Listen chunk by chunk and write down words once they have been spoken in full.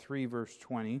3, verse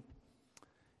 20.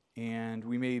 And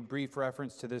we made brief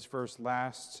reference to this verse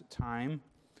last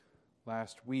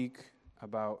week,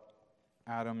 about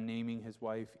Adam naming his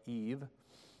wife Eve.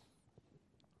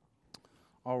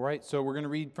 All right, so we're going to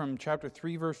read from chapter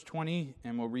 3, verse 20,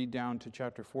 and we'll read down to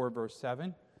chapter 4, verse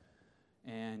 7.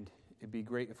 And it'd be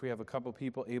great if we have a couple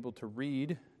people able to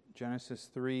read Genesis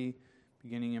 3,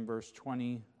 beginning in verse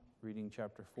 20, reading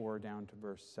chapter 4 down to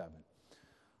verse 7.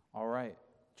 All right,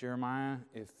 Jeremiah,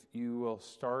 if you will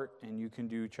start, and you can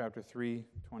do chapter 3,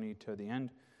 20 to the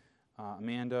end.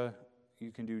 Amanda,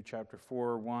 you can do chapter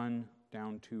 4, 1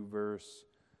 down to verse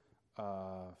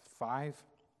 5.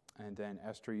 And then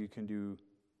Esther, you can do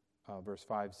verse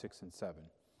 5, 6, and 7.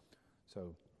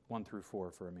 So 1 through 4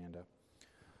 for Amanda.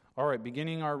 All right,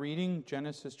 beginning our reading,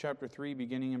 Genesis chapter 3,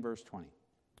 beginning in verse 20.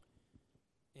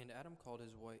 And Adam called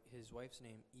his wife's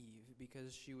name Eve,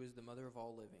 because she was the mother of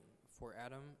all living. For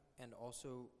Adam and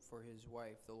also for his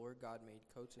wife, the Lord God made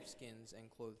coats of skins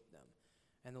and clothed them.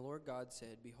 And the Lord God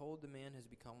said, Behold, the man has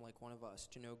become like one of us,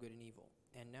 to know good and evil.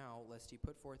 And now, lest he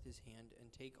put forth his hand,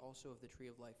 and take also of the tree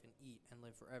of life, and eat, and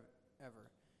live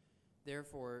forever.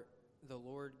 Therefore the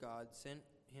Lord God sent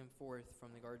him forth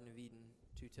from the Garden of Eden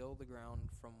to till the ground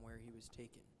from where he was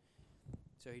taken.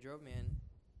 So he drove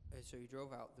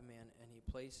out the man, and he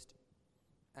placed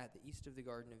at the east of the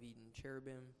Garden of Eden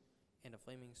cherubim and a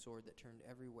flaming sword that turned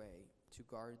every way to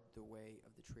guard the way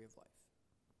of the tree of life.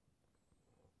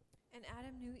 And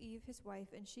Adam knew Eve his wife,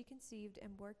 and she conceived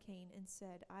and bore Cain, and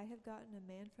said, I have gotten a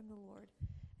man from the Lord.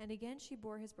 And again she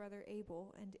bore his brother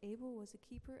Abel, and Abel was a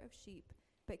keeper of sheep,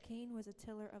 but Cain was a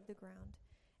tiller of the ground.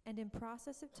 And in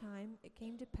process of time it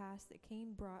came to pass that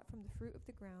Cain brought from the fruit of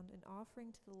the ground an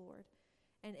offering to the Lord.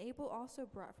 And Abel also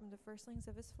brought from the firstlings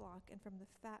of his flock, and from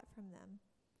the fat from them.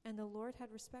 And the Lord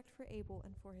had respect for Abel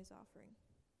and for his offering.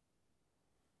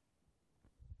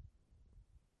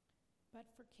 But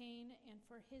for Cain and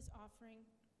for his offering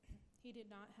he did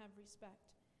not have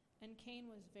respect. And Cain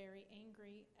was very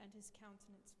angry, and his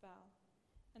countenance fell.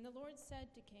 And the Lord said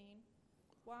to Cain,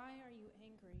 Why are you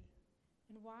angry?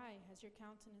 And why has your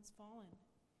countenance fallen?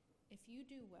 If you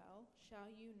do well,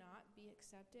 shall you not be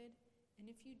accepted? And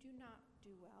if you do not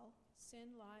do well,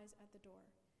 sin lies at the door.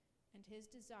 And his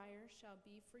desire shall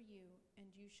be for you, and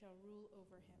you shall rule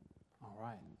over him. All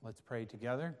right, let's pray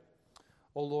together.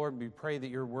 Oh Lord, we pray that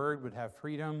your word would have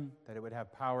freedom, that it would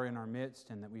have power in our midst,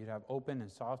 and that we would have open and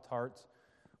soft hearts.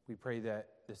 We pray that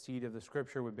the seed of the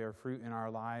Scripture would bear fruit in our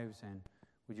lives, and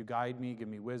would you guide me, give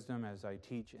me wisdom as I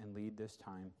teach and lead this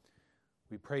time.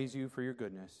 We praise you for your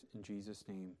goodness. In Jesus'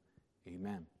 name,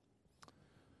 amen.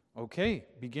 Okay,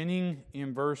 beginning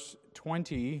in verse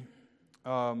 20,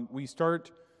 we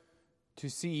start to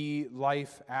see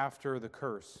life after the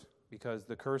curse, because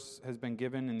the curse has been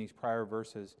given in these prior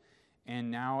verses, and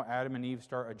now Adam and Eve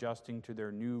start adjusting to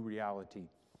their new reality.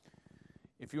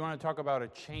 If you want to talk about a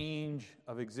change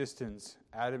of existence,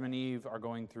 Adam and Eve are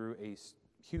going through a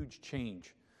huge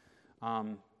change.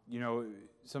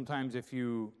 Sometimes if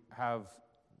you have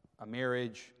a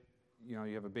marriage, you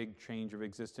have a big change of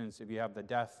existence. If you have the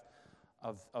death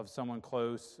of someone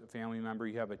close, a family member,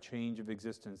 you have a change of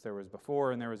existence. There was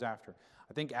before and there was after.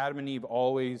 I think Adam and Eve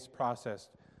always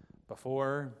processed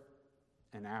before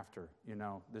and after.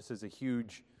 This is a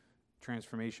huge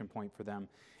transformation point for them.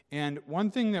 And one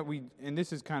thing that and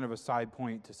this is kind of a side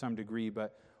point to some degree,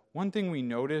 but one thing we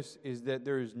notice is that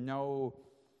there's no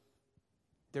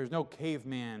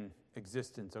caveman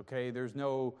existence, okay? There's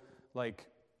no,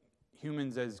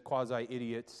 humans as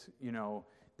quasi-idiots,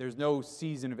 There's no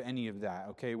season of any of that,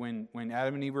 okay? When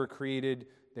Adam and Eve were created,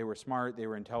 they were smart, they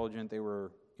were intelligent, they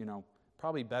were,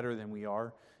 probably better than we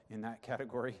are in that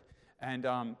category. And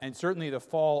certainly the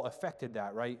fall affected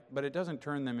that, right? But it doesn't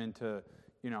turn them into,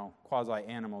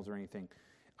 quasi-animals or anything.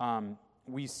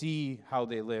 We see how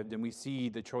they lived, and we see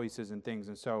the choices and things.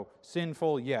 And so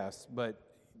sinful, yes, but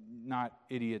not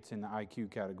idiots in the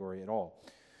IQ category at all.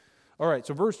 All right,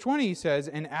 so verse 20 says,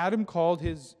 And Adam called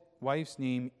his wife's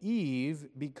name Eve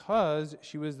because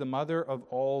she was the mother of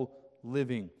all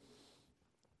living.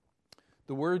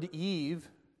 The word Eve,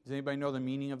 does anybody know the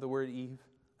meaning of the word Eve?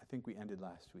 I think we ended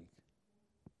last week.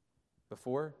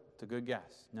 Before? It's a good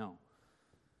guess. No.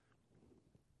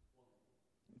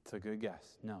 It's a good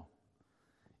guess. No.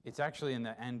 It's actually in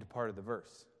the end part of the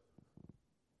verse.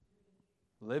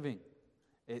 Living.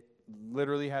 It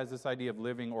literally has this idea of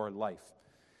living or life.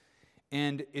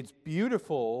 And it's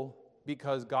beautiful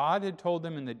because God had told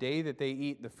them in the day that they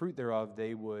eat the fruit thereof,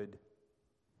 they would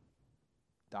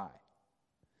die.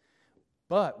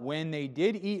 But when they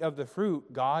did eat of the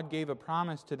fruit, God gave a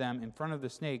promise to them in front of the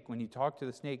snake. When he talked to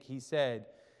the snake, he said,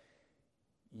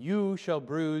 You shall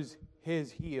bruise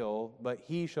his heel, but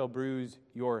he shall bruise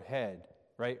your head,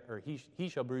 right? Or he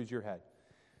shall bruise your head.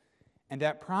 And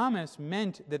that promise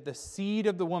meant that the seed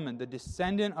of the woman, the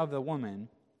descendant of the woman,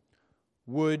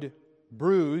 would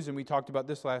bruise, and we talked about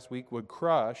this last week, would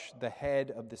crush the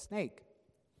head of the snake.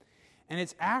 And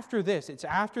it's after this, it's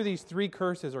after these 3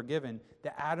 curses are given,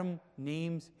 that Adam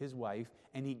names his wife,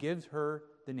 and he gives her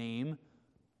the name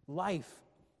Life.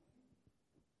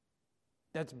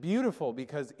 That's beautiful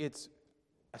because it's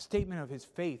a statement of his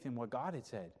faith in what God had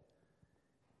said.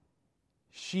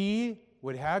 She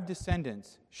would have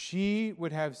descendants, she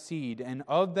would have seed, and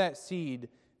of that seed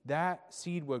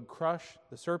would crush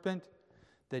the serpent.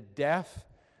 The death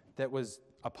that was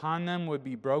upon them would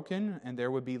be broken, and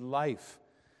there would be life.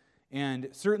 And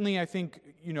certainly I think,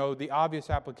 the obvious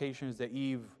application is that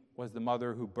Eve was the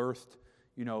mother who birthed,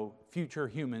 future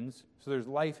humans. So there's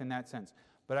life in that sense.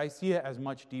 But I see it as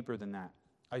much deeper than that.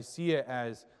 I see it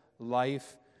as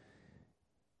life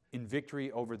in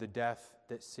victory over the death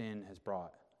that sin has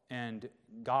brought. And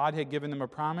God had given them a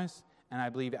promise, and I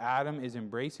believe Adam is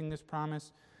embracing this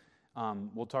promise.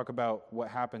 We'll talk about what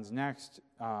happens next.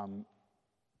 And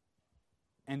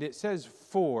it says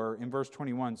 4 in verse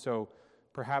 21, so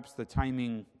perhaps the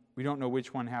timing, we don't know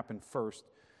which one happened first.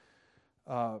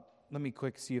 Let me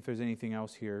quick see if there's anything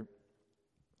else here.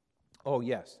 Oh,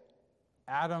 yes.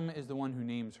 Adam is the one who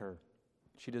names her.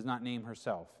 She does not name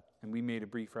herself. And we made a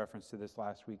brief reference to this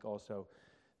last week also,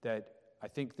 that I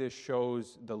think this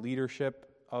shows the leadership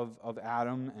of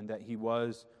Adam and that he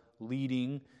was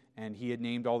leading and he had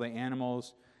named all the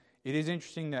animals. It is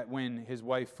interesting that when his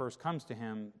wife first comes to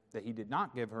him, that he did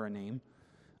not give her a name.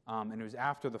 And it was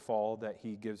after the fall that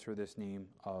he gives her this name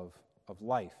of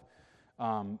life.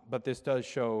 But this does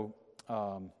show,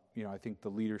 I think the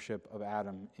leadership of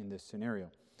Adam in this scenario.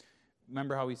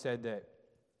 Remember how we said that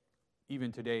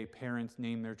even today parents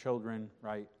name their children,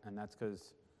 right? And that's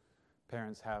because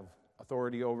parents have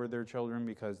authority over their children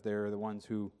because they're the ones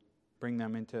who bring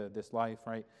them into this life,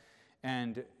 right?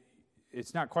 And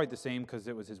it's not quite the same because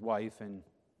it was his wife and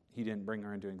he didn't bring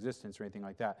her into existence or anything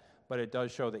like that. But it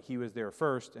does show that he was there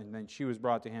first and then she was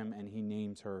brought to him and he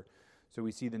names her. So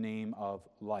we see the name of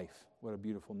Life. What a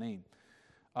beautiful name.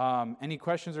 Any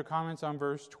questions or comments on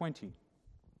verse 20?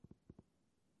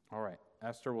 All right.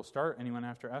 Esther will start. Anyone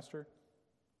after Esther?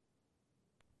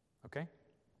 Okay.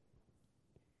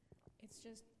 It's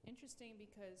just interesting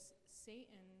because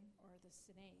Satan, or the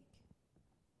snake,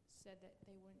 said that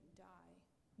they wouldn't die.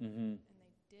 Mm-hmm. And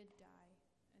they did die.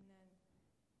 And then,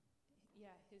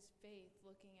 his faith,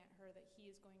 looking at her, that he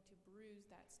is going to bruise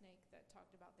that snake that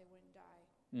talked about they wouldn't die.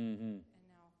 Mm-hmm. And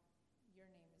now your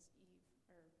name is Eve,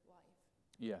 or Life.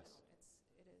 Yes.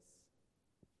 It is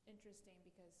interesting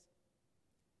because,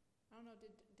 I don't know,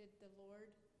 did the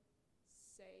Lord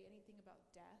say anything about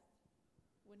death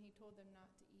when he told them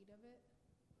not to eat of it?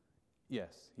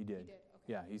 Yes, he did. He did, okay.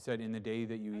 Yeah, he said, in the day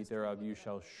that you I eat was trying to thereof, look you it up.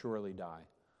 shall surely die.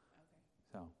 Okay.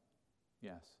 So,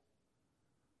 yes.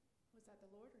 Was that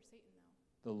the Lord or Satan,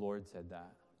 though? The Lord said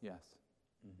that. Yes.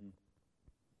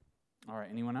 Mm-hmm. All right,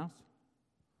 anyone else?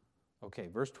 Okay,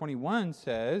 verse 21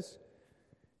 says,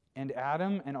 and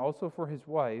Adam and also for his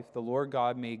wife, the Lord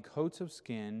God made coats of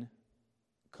skins,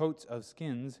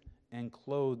 and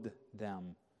clothed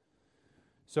them.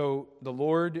 So the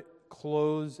Lord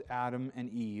clothes Adam and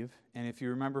Eve. And if you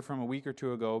remember from a week or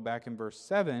two ago, back in verse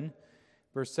 7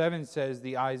 says,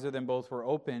 the eyes of them both were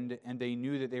opened, and they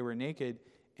knew that they were naked,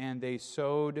 and they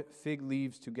sewed fig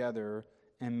leaves together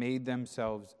and made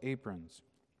themselves aprons.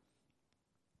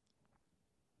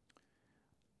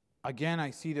 Again, I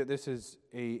see that this is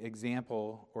an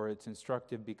example, or it's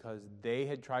instructive, because they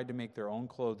had tried to make their own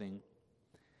clothing.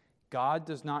 God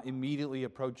does not immediately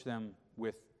approach them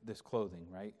with this clothing,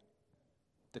 right?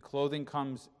 The clothing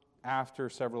comes after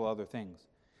several other things.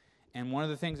 And one of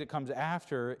the things that comes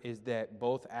after is that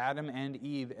both Adam and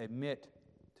Eve admit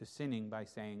to sinning by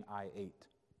saying, I ate,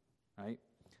 right?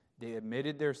 They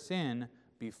admitted their sin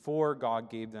before God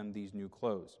gave them these new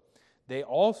clothes. They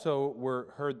also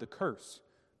heard the curse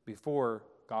before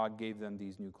God gave them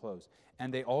these new clothes.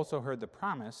 And they also heard the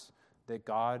promise that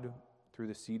God, through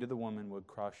the seed of the woman, would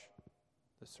crush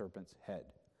the serpent's head.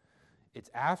 It's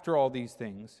after all these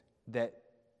things that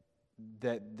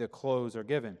the clothes are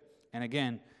given. And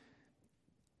again,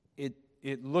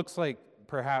 it looks like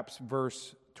perhaps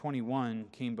verse 21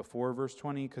 came before verse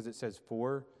 20 because it says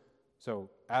for. So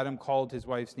Adam called his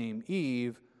wife's name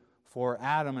Eve. For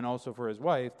Adam and also for his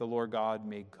wife, the Lord God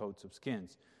made coats of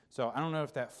skins. So I don't know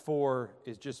if that for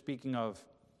is just speaking of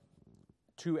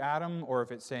to Adam or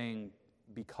if it's saying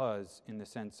because in the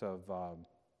sense of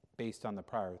based on the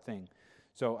prior thing.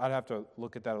 So I'd have to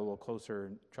look at that a little closer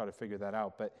and try to figure that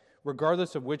out. But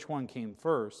regardless of which one came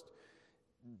first,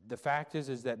 the fact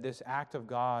is that this act of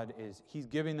God is he's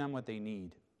giving them what they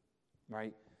need,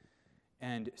 right?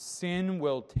 And sin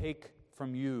will take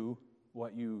from you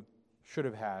what you should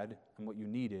have had and what you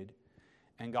needed.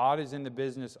 And God is in the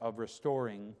business of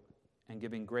restoring and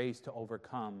giving grace to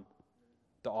overcome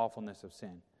the awfulness of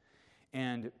sin.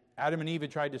 And Adam and Eve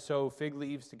had tried to sew fig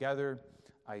leaves together.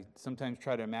 I sometimes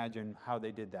try to imagine how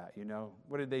they did that, you know.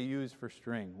 What did they use for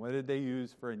string? What did they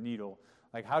use for a needle?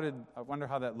 Like, I wonder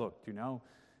how that looked, you know.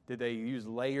 Did they use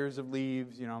layers of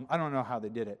leaves? You know, I don't know how they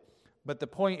did it. But the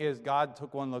point is, God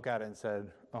took one look at it and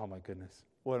said, oh my goodness,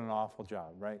 what an awful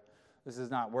job, right? This is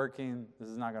not working. This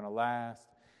is not going to last.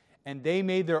 And they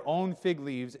made their own fig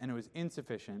leaves, and it was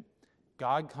insufficient.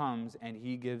 God comes, and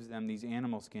he gives them these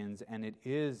animal skins, and it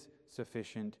is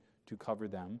sufficient to cover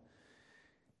them.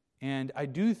 And I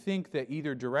do think that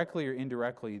either directly or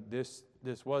indirectly, this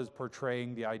was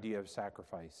portraying the idea of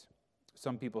sacrifice.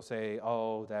 Some people say,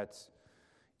 oh, that's,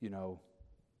 you know,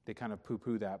 they kind of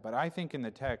poo-poo that. But I think in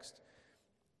the text,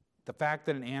 the fact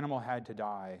that an animal had to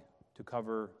die to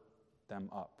cover them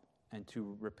up and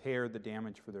to repair the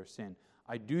damage for their sin,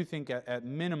 I do think at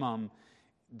minimum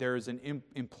there's an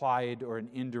implied or an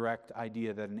indirect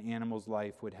idea that an animal's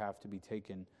life would have to be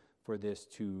taken for this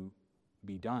to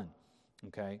be done.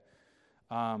 Okay?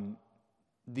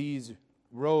 These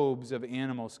robes of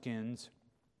animal skins,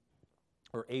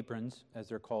 or aprons as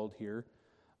they're called here,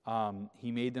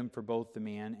 he made them for both the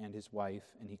man and his wife,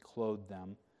 and he clothed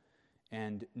them.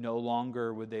 And no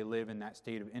longer would they live in that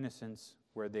state of innocence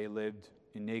where they lived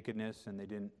in nakedness and they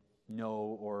didn't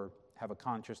know or have a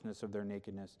consciousness of their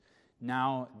nakedness.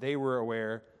 Now they were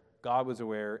aware, God was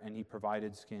aware, and he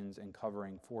provided skins and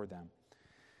covering for them.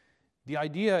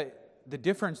 The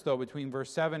difference, though, between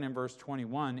verse 7 and verse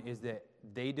 21 is that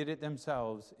they did it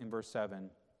themselves in verse 7.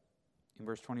 In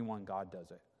verse 21, God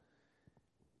does it.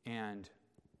 And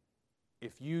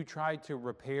if you try to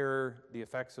repair the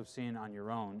effects of sin on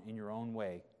your own, in your own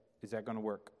way, is that going to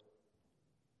work?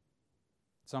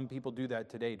 Some people do that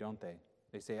today, don't they?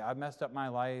 They say, I've messed up my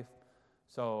life,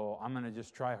 so I'm going to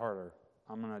just try harder.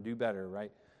 I'm going to do better,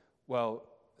 right? Well,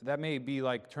 that may be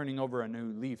like turning over a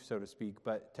new leaf, so to speak,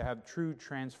 but to have true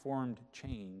transformed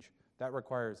change, that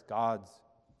requires God's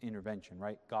intervention,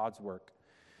 right? God's work.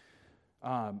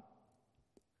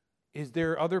 Is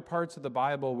there other parts of the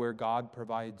Bible where God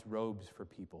provides robes for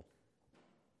people?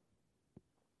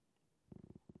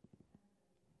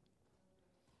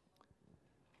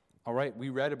 All right, we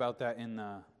read about that in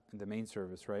the main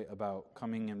service, right? About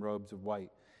coming in robes of white.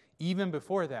 Even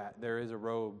before that, there is a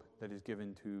robe that is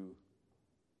given to,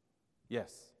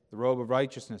 yes, the robe of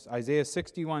righteousness. Isaiah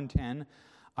 61:10,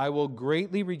 I will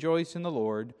greatly rejoice in the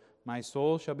Lord. My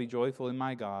soul shall be joyful in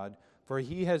my God, for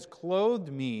he has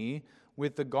clothed me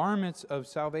with the garments of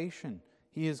salvation.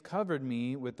 He has covered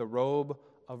me with the robe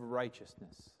of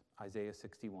righteousness. Isaiah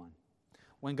 61.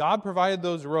 When God provided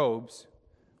those robes,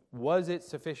 was it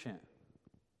sufficient?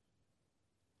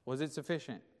 Was it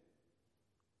sufficient?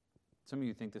 Some of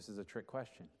you think this is a trick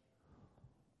question.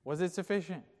 Was it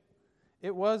sufficient?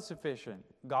 It was sufficient.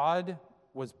 God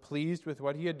was pleased with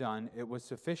what he had done. It was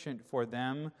sufficient for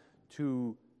them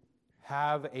to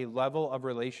have a level of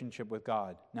relationship with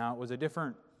God. Now, it was a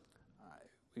different,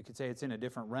 we could say it's in a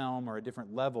different realm or a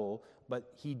different level,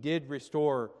 but he did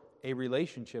restore a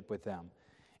relationship with them.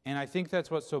 And I think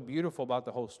that's what's so beautiful about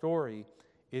the whole story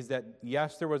is that,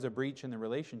 yes, there was a breach in the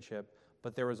relationship,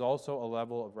 but there was also a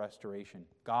level of restoration.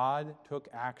 God took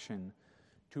action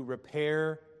to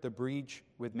repair the breach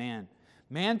with man.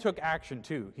 Man took action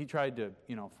too. He tried to,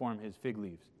 form his fig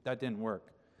leaves. That didn't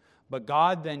work. But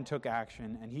God then took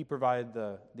action, and he provided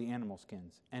the animal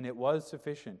skins. And it was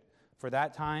sufficient. For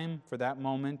that time, for that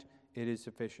moment, it is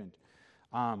sufficient.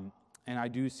 And I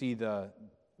do see the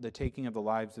taking of the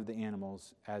lives of the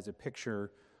animals as a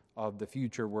picture of the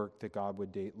future work that God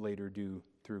would later do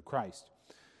through Christ.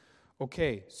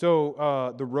 Okay,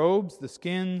 so the robes, the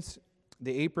skins,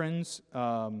 the aprons,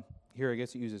 here I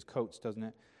guess it uses coats, doesn't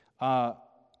it?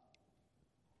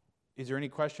 Is there any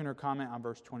question or comment on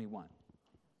verse 21?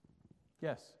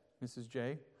 Yes, Mrs.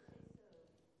 J.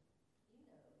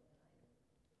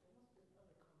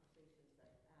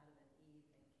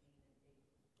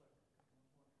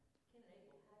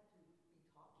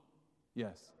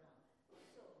 Yes. So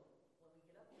when we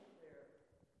get up to where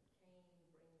Cain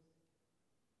brings,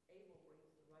 Abel brings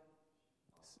the right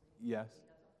offering. Yes.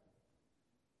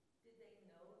 Did they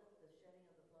know that the shedding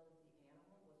of the blood of the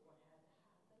animal was what had to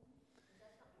happen? Because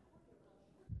that's not before they were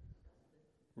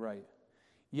discussed. Right.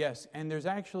 Yes, and there's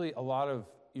actually a lot of,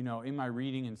 in my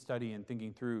reading and study and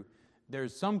thinking through,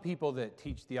 there's some people that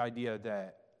teach the idea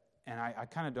that and I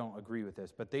kind of don't agree with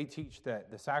this, but they teach that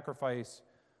the sacrifice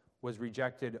was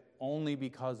rejected only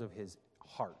because of his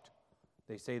heart.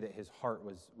 They say that his heart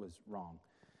was wrong.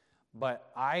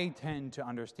 But I tend to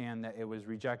understand that it was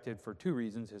rejected for two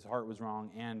reasons. His heart was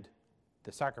wrong, and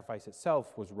the sacrifice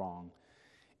itself was wrong.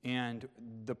 And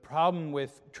the problem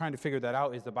with trying to figure that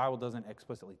out is the Bible doesn't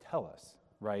explicitly tell us,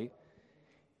 right?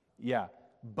 Yeah.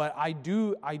 But I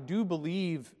do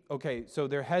believe, okay, so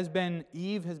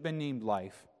Eve has been named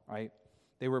life, right?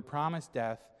 They were promised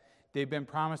death. They've been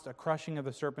promised a crushing of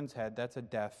the serpent's head. That's a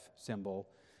death symbol.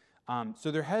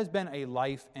 So there has been a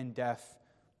life and death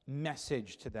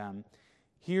message to them.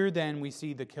 Here then we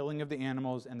see the killing of the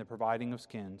animals and the providing of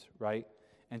skins, right?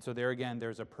 And so there again,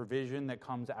 there's a provision that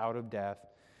comes out of death.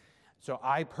 So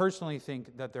I personally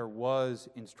think that there was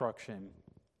instruction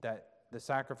that the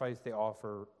sacrifice they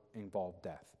offer involved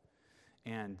death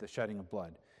and the shedding of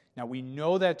blood. Now we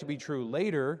know that to be true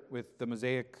later with the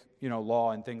Mosaic,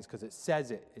 law and things, because it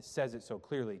says it so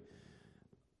clearly.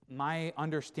 My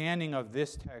understanding of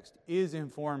this text is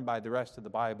informed by the rest of the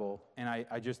Bible, and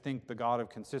I just think the God of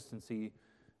consistency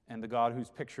and the God who's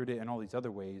pictured it in all these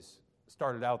other ways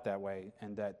started out that way,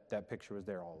 and that picture was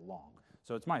there all along.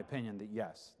 So it's my opinion that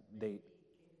yes,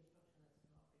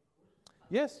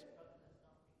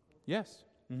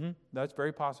 that's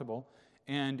very possible.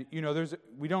 And,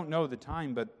 we don't know the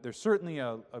time, but there's certainly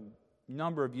a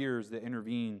number of years that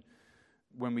intervene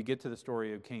when we get to the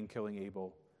story of Cain killing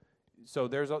Abel. So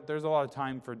there's a lot of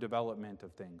time for development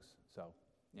of things. So,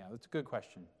 yeah, that's a good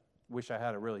question. Wish I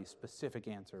had a really specific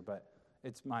answer, but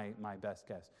it's my best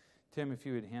guess. Tim, if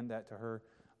you would hand that to her.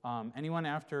 Anyone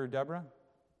after Deborah?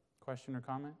 Question or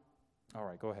comment? All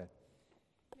right, go ahead.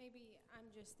 Maybe I'm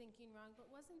just thinking wrong, but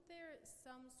wasn't there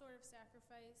some sort of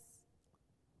sacrifice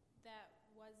that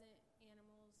wasn't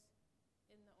animals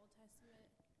in the Old Testament?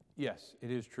 Yes, it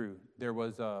is true. There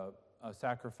was a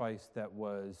sacrifice that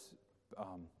was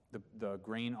the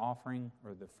grain offering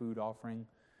or the food offering,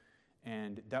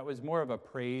 and that was more of a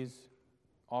praise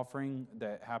offering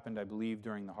that happened, I believe,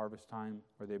 during the harvest time,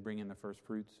 where they bring in the first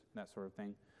fruits, that sort of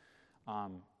thing.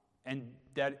 And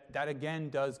that again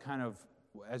does kind of,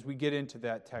 as we get into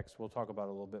that text, we'll talk about it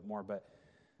a little bit more, but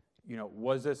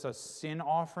was this a sin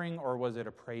offering or was it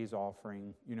a praise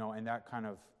offering? And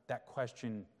that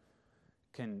question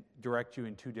can direct you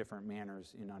in two different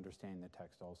manners in understanding the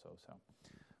text also. So,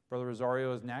 Brother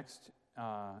Rosario is next.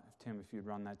 Tim, if you'd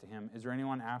run that to him. Is there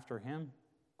anyone after him?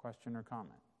 Question or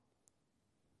comment?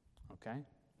 Okay.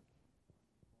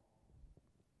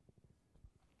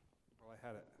 Well,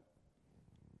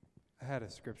 I had a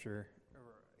scripture.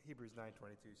 Hebrews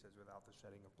 9:22 says, "Without the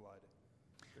shedding of blood,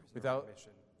 there's no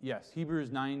remission." Yes,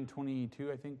 Hebrews 9:22,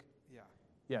 I think. Yeah.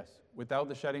 Yes, without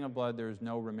the shedding of blood, there is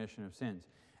no remission of sins.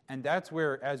 And that's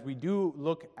where, as we do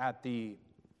look at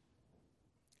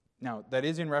now, that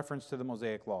is in reference to the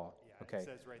Mosaic Law. Yeah, okay. It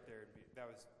says right there, that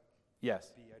was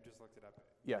yes. B, I just looked it up.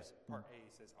 Yes. Part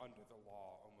A says, under the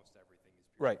law, almost everything is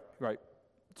purified. Right.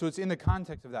 So it's in the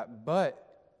context of that.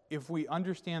 But if we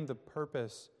understand the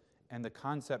purpose and the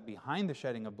concept behind the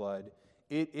shedding of blood,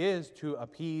 it is to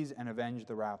appease and avenge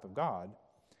the wrath of God.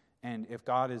 And if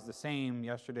God is the same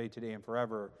yesterday, today, and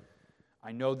forever,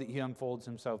 I know that he unfolds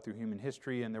himself through human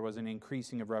history, and there was an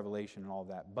increasing of revelation and all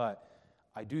that. But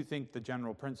I do think the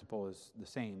general principle is the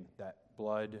same, that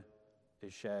blood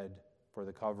is shed for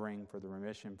the covering, for the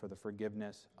remission, for the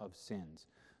forgiveness of sins.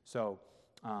 So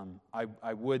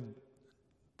I would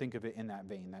think of it in that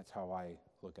vein. That's how I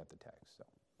look at the text. So,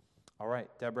 all right,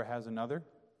 Deborah has another.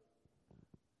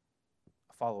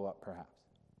 A follow-up, perhaps.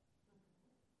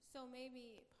 So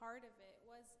maybe part of it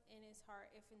was in his heart,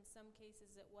 if in some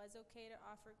cases it was okay to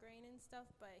offer grain and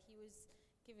stuff, but he was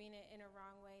giving it in a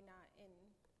wrong way, not in,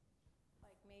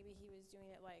 like maybe he was doing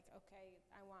it like, okay,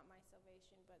 I want my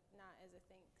salvation, but not as a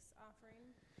thanks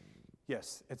offering.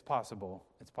 Yes, it's possible.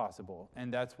 It's possible.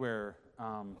 And that's where,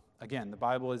 again, the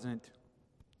Bible isn't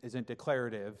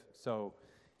declarative, so,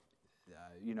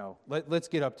 let's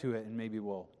get up to it and maybe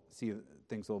we'll see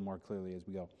things a little more clearly as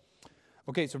we go.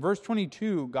 Okay, so verse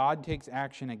 22, God takes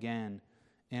action again.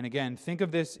 And again, think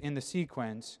of this in the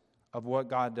sequence of what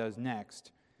God does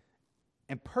next.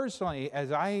 And personally,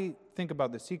 as I think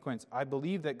about the sequence, I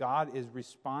believe that God is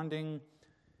responding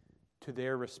to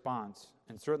their response.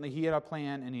 And certainly he had a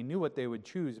plan and he knew what they would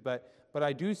choose. But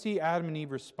I do see Adam and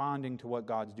Eve responding to what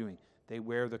God's doing. They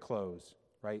wear the clothes,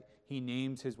 right? He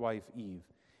names his wife Eve.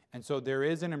 And so there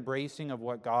is an embracing of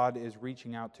what God is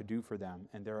reaching out to do for them,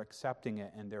 and they're accepting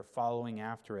it, and they're following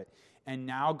after it. And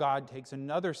now God takes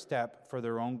another step for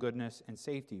their own goodness and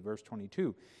safety. Verse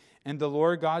 22, "And the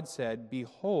Lord God said,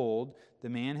 Behold, the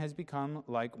man has become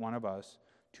like one of us,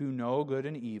 to know good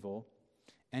and evil.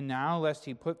 And now lest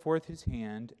he put forth his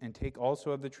hand and take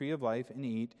also of the tree of life and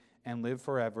eat and live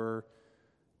forever.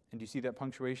 And do you see that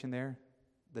punctuation there?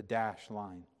 The dash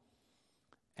line.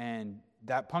 And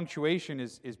that punctuation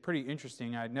is pretty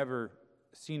interesting. I'd never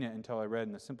seen it until I read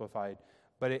in the Simplified.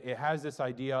 But it has this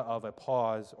idea of a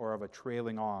pause or of a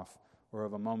trailing off or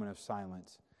of a moment of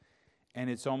silence. And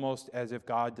it's almost as if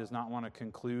God does not want to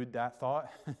conclude that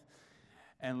thought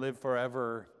and live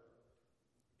forever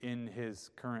in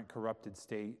his current corrupted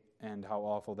state, and how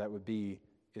awful that would be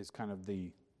is kind of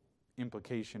the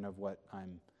implication of what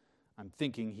I'm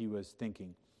thinking he was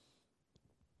thinking.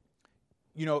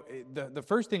 You know, the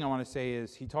first thing I want to say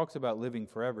is he talks about living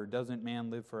forever. Doesn't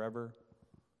man live forever?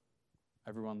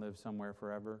 Everyone lives somewhere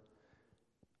forever.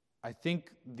 I think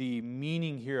the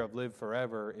meaning here of live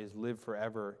forever is live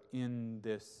forever in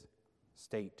this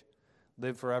state.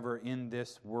 Live forever in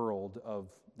this world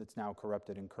that's now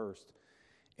corrupted and cursed.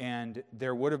 And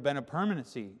there would have been a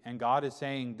permanency. And God is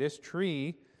saying this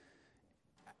tree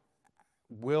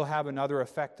will have another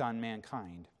effect on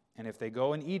mankind. And if they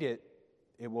go and eat it,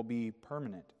 it will be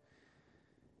permanent.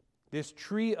 This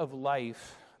tree of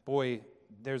life, boy,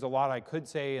 there's a lot I could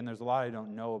say, and there's a lot I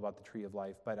don't know about the tree of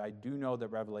life, but I do know that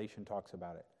Revelation talks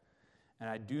about it. And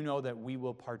I do know that we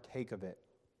will partake of it.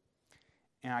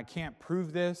 And I can't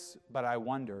prove this, but I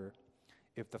wonder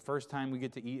if the first time we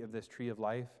get to eat of this tree of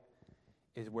life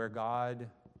is where God,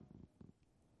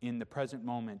 in the present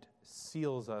moment,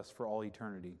 seals us for all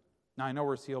eternity. Now, I know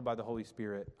we're sealed by the Holy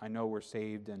Spirit. I know we're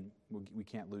saved and we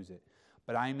can't lose it.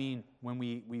 But I mean, when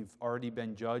we've already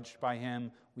been judged by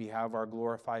him, we have our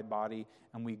glorified body,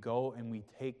 and we go and we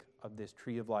take of this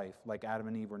tree of life, like Adam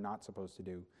and Eve were not supposed to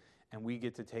do, and we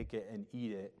get to take it and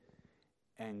eat it,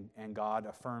 and God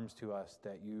affirms to us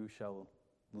that you shall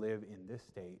live in this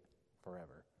state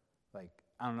forever. Like,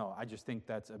 I don't know, I just think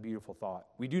that's a beautiful thought.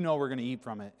 We do know we're going to eat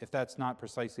from it. If that's not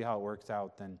precisely how it works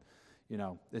out, then, you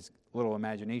know, there's a little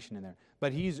imagination in there.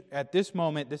 But he's, at this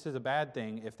moment, this is a bad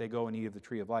thing if they go and eat of the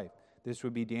tree of life. This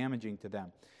would be damaging to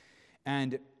them.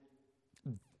 And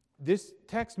this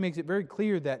text makes it very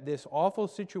clear that this awful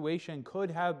situation could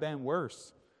have been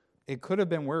worse. It could have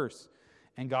been worse.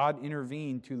 And God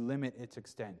intervened to limit its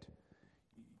extent.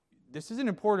 This is an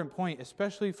important point,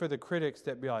 especially for the critics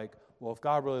that be like, well, if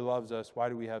God really loves us, why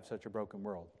do we have such a broken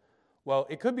world? Well,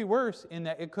 it could be worse in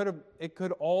that it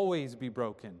could always be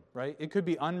broken, right? It could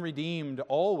be unredeemed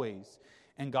always.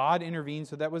 And God intervened,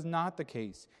 so that was not the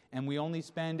case. And we only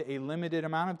spend a limited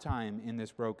amount of time in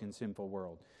this broken, sinful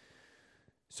world.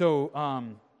 So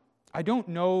I don't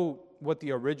know what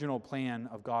the original plan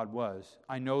of God was.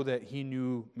 I know that he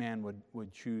knew man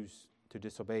would choose to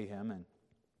disobey him, and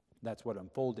that's what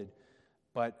unfolded.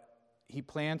 But he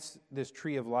plants this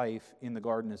tree of life in the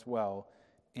garden as well.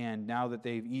 And now that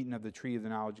they've eaten of the tree of the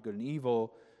knowledge of good and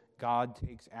evil, God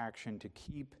takes action to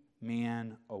keep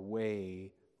man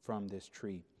away from this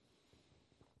tree.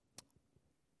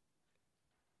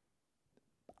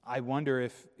 I wonder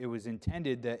if it was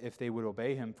intended that if they would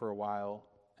obey him for a while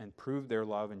and prove their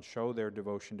love and show their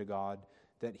devotion to God,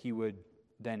 that he would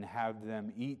then have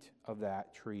them eat of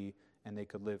that tree and they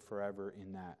could live forever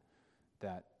in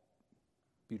that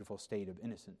beautiful state of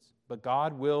innocence. But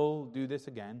God will do this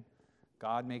again.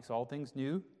 God makes all things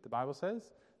new, the Bible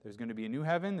says. There's going to be a new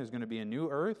heaven, there's going to be a new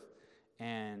earth,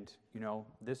 and, you know,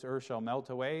 this earth shall melt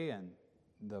away, and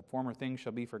the former things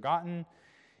shall be forgotten.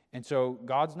 And so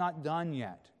God's not done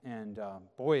yet. And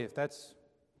boy, if that's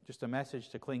just a message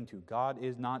to cling to, God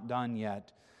is not done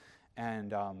yet.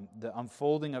 And the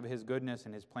unfolding of his goodness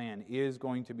and his plan is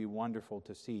going to be wonderful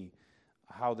to see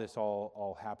how this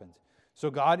all happens. So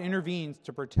God intervenes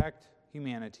to protect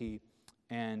humanity,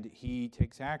 and he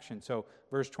takes action. So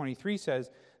verse 23 says,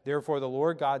 "Therefore the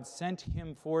Lord God sent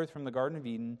him forth from the Garden of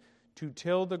Eden to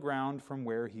till the ground from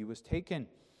where he was taken."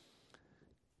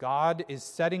 God is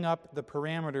setting up the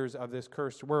parameters of this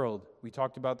cursed world. We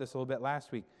talked about this a little bit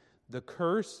last week. The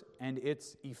curse and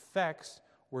its effects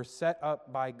were set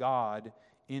up by God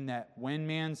in that when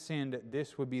man sinned,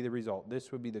 this would be the result.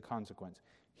 This would be the consequence.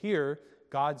 Here,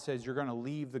 God says you're going to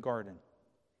leave the garden.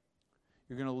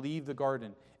 You're going to leave the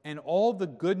garden. And all the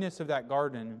goodness of that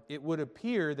garden, it would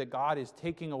appear that God is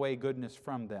taking away goodness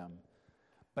from them.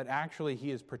 But actually,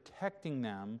 he is protecting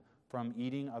them from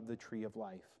eating of the tree of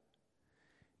life.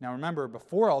 Now remember,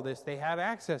 before all this, they had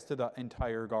access to the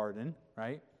entire garden,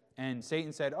 right? And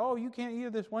Satan said, oh, you can't eat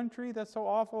of this one tree? That's so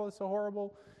awful. It's so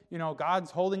horrible. You know,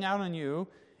 God's holding out on you.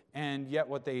 And yet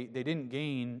what they didn't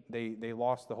gain, they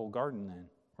lost the whole garden then,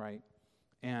 right?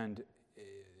 And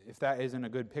if that isn't a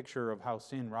good picture of how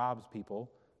sin robs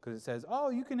people, because it says, oh,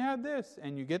 you can have this,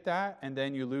 and you get that, and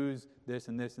then you lose this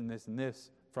and this and this and this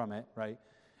from it, right?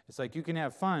 It's like you can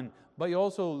have fun, but you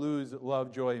also lose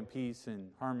love, joy, and peace and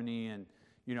harmony and,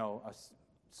 a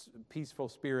peaceful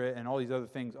spirit and all these other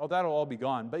things. Oh, that'll all be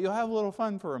gone, but you'll have a little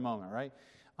fun for a moment, right?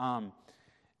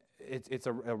 It's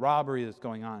a robbery that's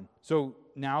going on. So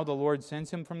now the Lord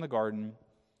sends him from the garden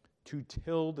to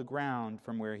till the ground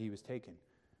from where he was taken.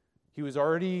 He was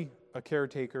already a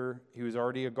caretaker. He was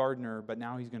already a gardener, but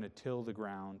now he's going to till the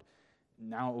ground.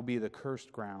 Now it will be the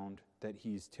cursed ground that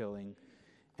he's tilling.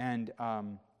 And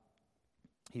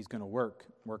he's going to work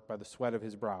by the sweat of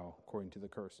his brow, according to the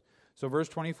curse. So verse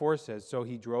 24 says, "So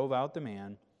he drove out the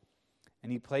man,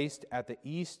 and he placed at the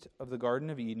east of the Garden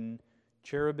of Eden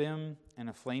cherubim and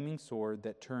a flaming sword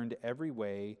that turned every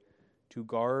way to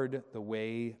guard the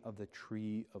way of the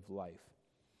tree of life."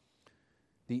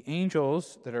 The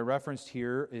angels that are referenced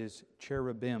here is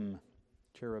cherubim,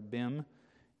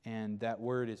 and that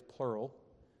word is plural,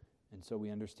 and so we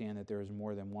understand that there is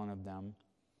more than one of them.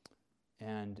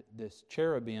 And this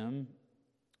cherubim,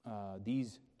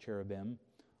 these cherubim,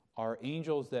 are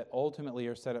angels that ultimately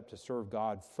are set up to serve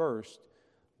God first,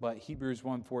 but Hebrews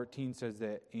 1:14 says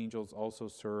that angels also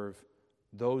serve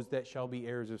those that shall be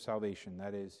heirs of salvation,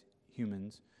 that is,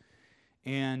 humans.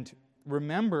 And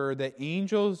remember that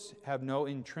angels have no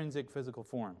intrinsic physical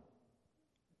form.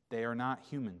 They are not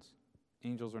humans.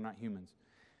 Angels are not humans.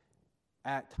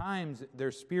 At times,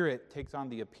 their spirit takes on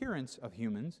the appearance of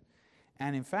humans,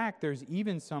 and in fact, there's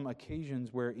even some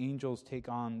occasions where angels take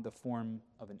on the form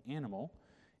of an animal,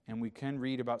 and we can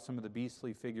read about some of the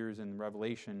beastly figures in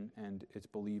Revelation, and it's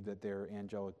believed that they're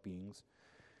angelic beings.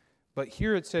 But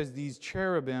here it says these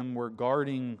cherubim were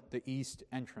guarding the east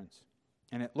entrance.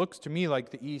 And it looks to me like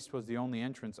the east was the only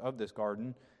entrance of this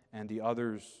garden, and the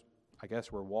others, I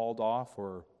guess, were walled off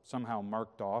or somehow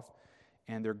marked off.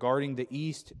 And they're guarding the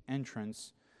east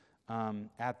entrance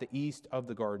at the east of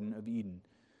the Garden of Eden,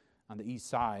 on the east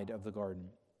side of the garden.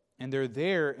 And they're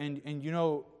there, and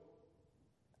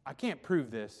I can't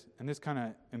prove this, and this kind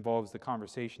of involves the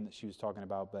conversation that she was talking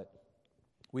about, but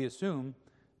we assume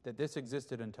that this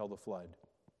existed until the flood.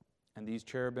 And these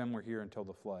cherubim were here until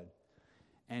the flood.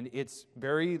 And it's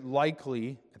very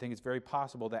likely, I think it's very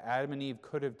possible, that Adam and Eve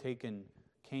could have taken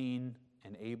Cain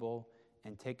and Abel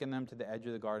and taken them to the edge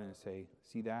of the garden and say,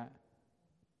 see that?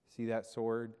 See that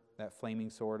sword, that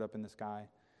flaming sword up in the sky?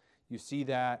 You see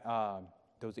that,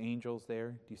 those angels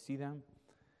there? Do you see them?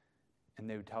 And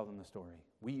they would tell them the story.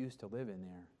 We used to live in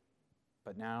there,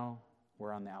 but now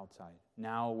we're on the outside.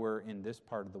 Now we're in this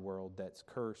part of the world that's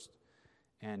cursed,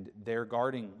 and they're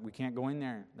guarding. We can't go in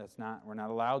there. We're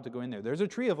not allowed to go in there. There's a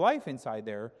tree of life inside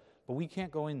there, but we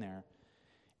can't go in there.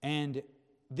 And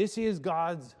this is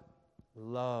God's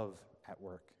love at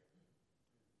work,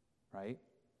 right?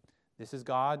 This is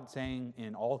God saying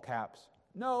in all caps,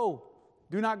 no,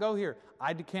 do not go here.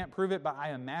 I can't prove it, but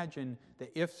I imagine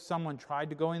that if someone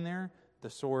tried to go in there, the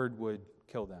sword would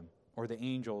kill them, or the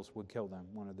angels would kill them,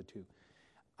 one of the two.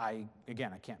 I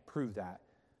can't prove that,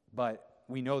 but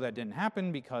we know that didn't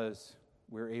happen because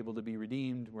we're able to be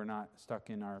redeemed. We're not stuck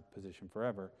in our position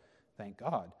forever, thank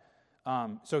God.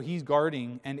 So he's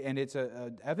guarding, and it's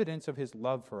a evidence of his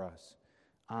love for us.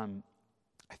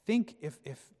 I think if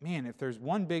there's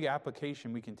one big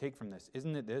application we can take from this,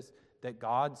 isn't it this? That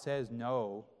God says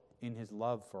no in his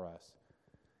love for us.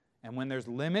 And when there's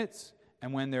limits,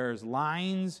 and when there's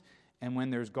lines, and when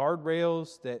there's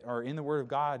guardrails that are in the Word of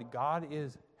God, God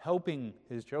is helping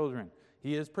his children.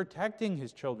 He is protecting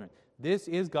his children. This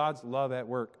is God's love at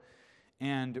work.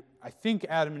 And I think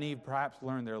Adam and Eve perhaps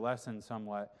learned their lesson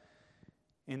somewhat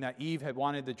in that Eve had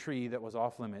wanted the tree that was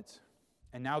off limits.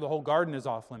 And now the whole garden is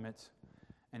off limits.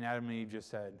 And Adam and Eve just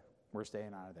said, we're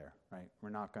staying out of there, right? We're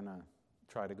not going to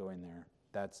try to go in there.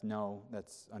 That's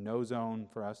a no zone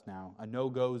for us now, a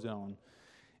no-go zone.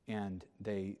 And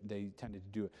they tended to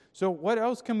do it. So what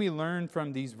else can we learn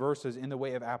from these verses in the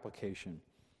way of application?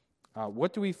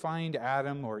 What do we find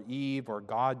Adam or Eve or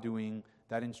God doing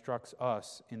that instructs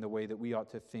us in the way that we ought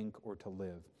to think or to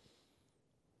live?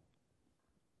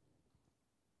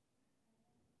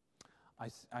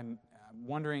 I'm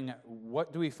wondering,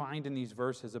 what do we find in these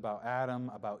verses about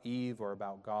Adam, about Eve, or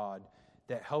about God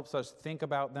that helps us think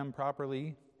about them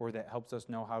properly, or that helps us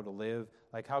know how to live?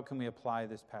 Like, how can we apply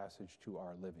this passage to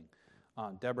our living?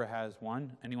 Deborah has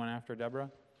one. Anyone after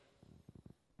Deborah?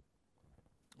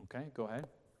 Okay, go ahead.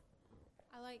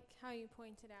 I like how you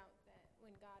pointed out that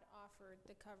when God offered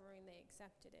the covering, they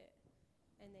accepted it,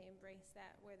 and they embraced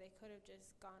that, where they could have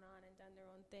just gone on and done their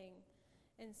own thing.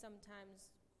 And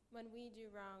sometimes when we do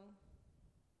wrong,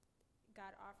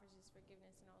 God offers his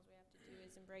forgiveness, and all we have to do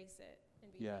is embrace it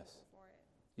and be thankful for it.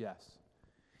 Yes.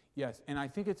 Yes, and I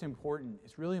think it's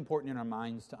really important in our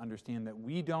minds to understand that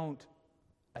we don't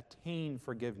attain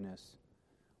forgiveness,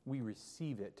 we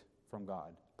receive it from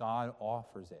God. God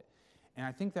offers it. And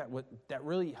I think that that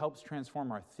really helps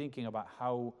transform our thinking about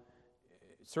how,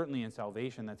 certainly in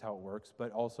salvation, that's how it works,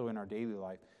 but also in our daily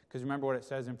life. Because remember what it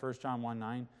says in 1 John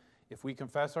 1:9? If we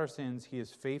confess our sins, he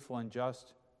is faithful and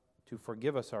just to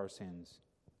forgive us our sins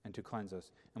and to cleanse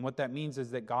us. And what that means is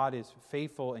that God is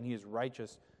faithful and he is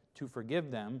righteous to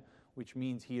forgive them, which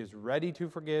means he is ready to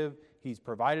forgive, he's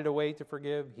provided a way to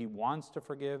forgive, he wants to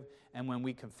forgive, and when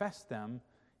we confess them,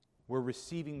 we're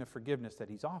receiving the forgiveness that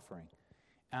he's offering.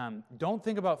 Don't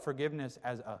think about forgiveness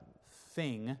as a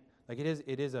thing. Like it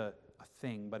is a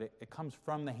thing, but it comes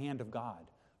from the hand of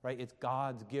God, right? It's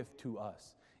God's gift to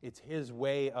us. It's his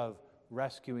way of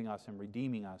rescuing us and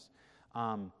redeeming us.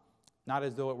 Not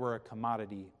as though it were a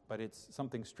commodity, but it's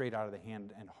something straight out of the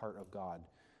hand and heart of God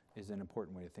is an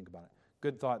important way to think about it.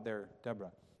 Good thought there,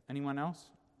 Deborah. Anyone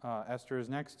else? Esther is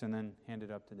next, and then hand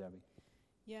it up to Debbie.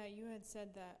 Yeah, you had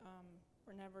said that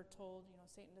we're never told,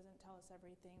 Satan doesn't tell us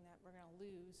everything that we're going to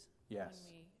lose when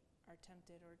we are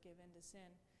tempted or give in to sin.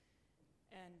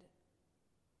 And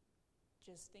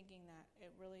just thinking that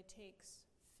it really takes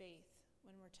faith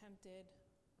when we're tempted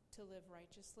to live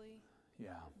righteously.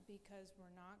 Yeah. Because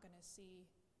we're not going to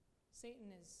see,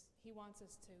 he wants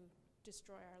us to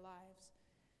destroy our lives.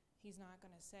 He's not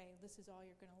going to say, this is all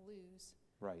you're going to lose.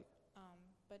 Right.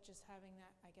 But just having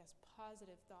that, I guess,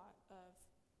 positive thought of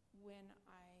when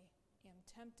I am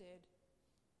tempted,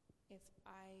 if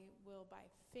I will by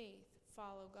faith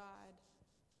follow God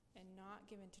and not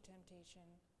give in to temptation,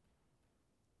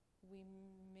 we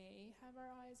may have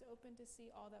our eyes open to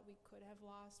see all that we could have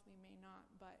lost. We may not,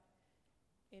 but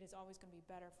it is always going to be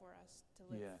better for us to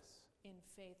live in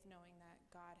faith, knowing that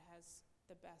God has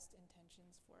the best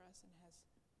intentions for us and has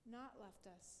not left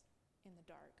us in the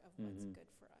dark of what's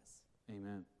good for us.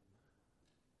 Amen.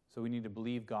 So we need to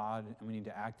believe God, and we need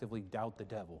to actively doubt the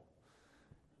devil.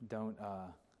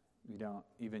 We don't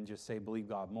even just say believe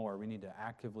God more. We need to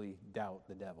actively doubt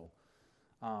the devil.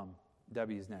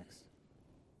 Debbie is next.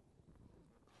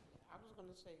 I was going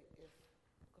to say, if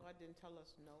God didn't tell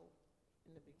us no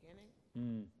in the beginning,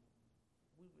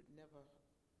 we would never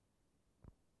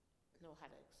know how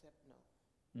to accept no.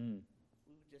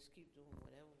 We would just keep doing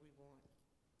whatever we want.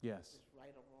 Yes. It's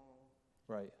right or wrong.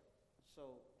 Right.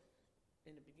 So,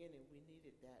 in the beginning, we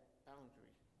needed that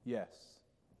boundary. Yes.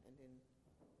 And then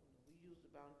we use the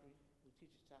boundary, we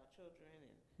teach it to our children,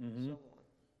 and so on.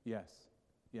 Yes.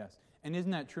 Yes. And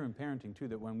isn't that true in parenting, too,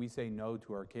 that when we say no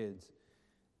to our kids,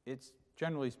 it's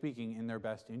generally speaking in their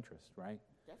best interest, right?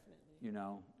 Definitely.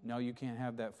 No, you can't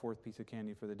have that fourth piece of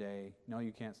candy for the day. No,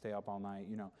 you can't stay up all night.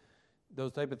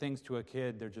 Those type of things to a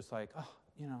kid, they're just like,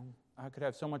 I could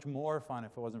have so much more fun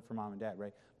if it wasn't for mom and dad,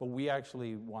 right? But we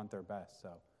actually want their best, so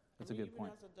that's a good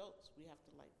point. Even as adults, we have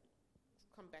to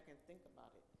come back and think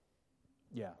about it.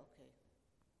 Yeah. Okay,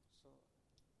 so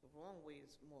the wrong way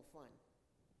is more fun.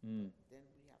 Then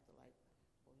we have to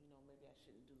maybe I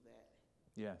shouldn't do that.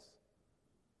 Yes.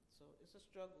 So it's a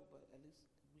struggle, but at least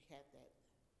we had that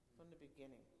from the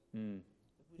beginning.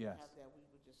 If we didn't have that, we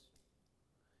would just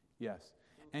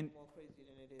and more crazy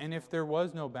than it is. And if there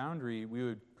was no boundary, we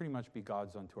would pretty much be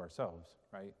gods unto ourselves,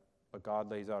 right? But God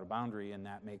lays out a boundary, and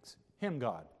that makes him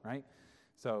God, right?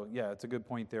 So, it's a good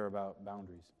point there about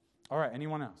boundaries. All right,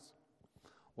 anyone else?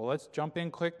 Well, let's jump in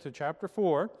quick to chapter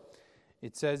 4.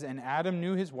 It says, and Adam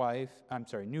knew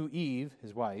Eve,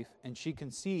 his wife, and she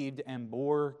conceived and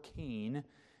bore Cain,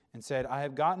 and said, I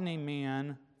have gotten a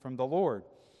man from the Lord.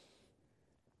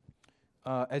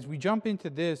 As we jump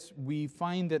into this, we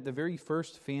find that the very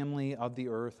first family of the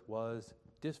earth was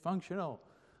dysfunctional.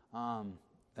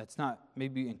 That's not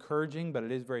maybe encouraging, but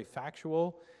it is very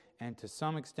factual. And to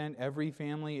some extent, every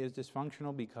family is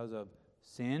dysfunctional because of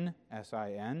sin,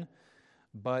 S-I-N.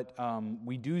 But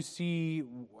we do see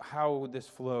how this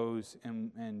flows,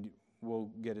 and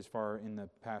we'll get as far in the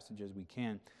passage as we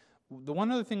can. The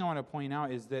one other thing I want to point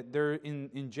out is that there,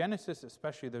 in Genesis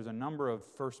especially, there's a number of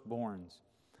firstborns.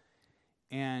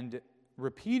 And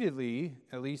repeatedly,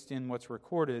 at least in what's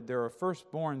recorded, there are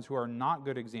firstborns who are not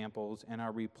good examples and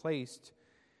are replaced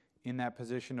in that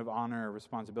position of honor or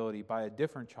responsibility by a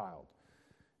different child.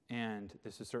 And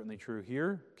this is certainly true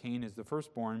here. Cain is the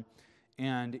firstborn.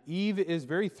 And Eve is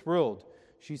very thrilled.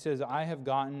 She says, I have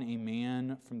gotten a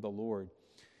man from the Lord.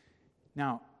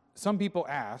 Now, some people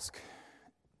ask,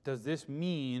 does this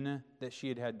mean that she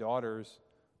had had daughters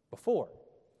before?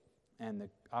 And the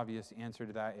obvious answer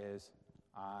to that is,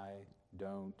 I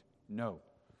don't know.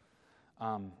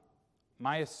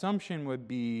 My assumption would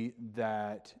be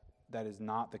that that is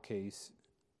not the case.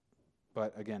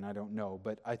 But again, I don't know.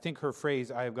 But I think her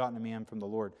phrase, I have gotten a man from the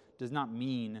Lord, does not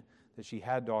mean that she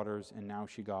had daughters and now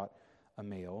she got a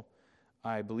male.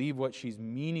 I believe what she's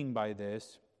meaning by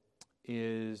this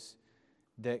is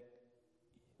that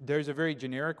there's a very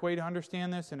generic way to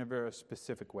understand this and a very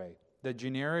specific way. The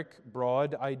generic,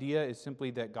 broad idea is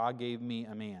simply that God gave me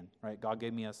a man, right? God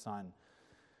gave me a son.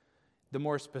 The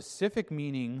more specific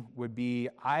meaning would be,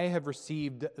 I have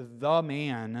received the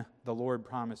man the Lord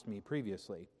promised me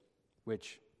previously,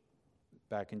 which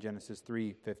back in Genesis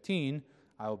 3:15,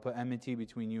 I will put enmity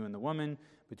between you and the woman,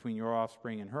 between your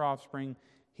offspring and her offspring.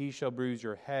 He shall bruise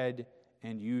your head,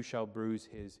 and you shall bruise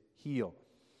his heel.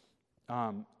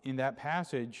 In that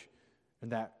passage, in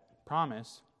that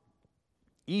promise,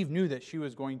 Eve knew that she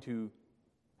was going to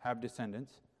have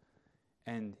descendants,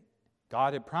 and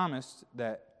God had promised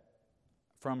that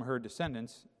from her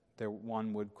descendants, there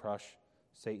one would crush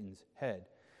Satan's head.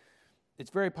 It's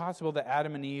very possible that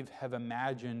Adam and Eve have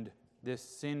imagined this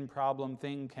sin problem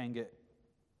thing can get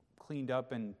cleaned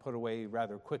up and put away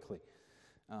rather quickly.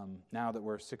 Now that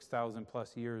we're 6,000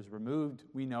 plus years removed,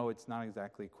 we know it's not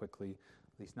exactly quickly,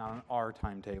 at least not on our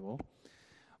timetable.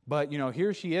 But,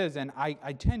 here she is, and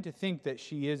I tend to think that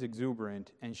she is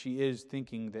exuberant, and she is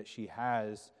thinking that she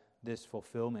has this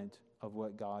fulfillment of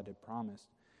what God had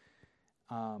promised.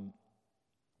 And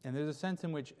there's a sense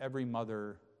in which every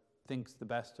mother thinks the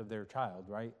best of their child,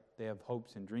 right? They have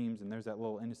hopes and dreams, and there's that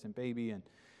little innocent baby, and,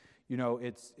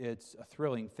 it's a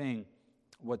thrilling thing.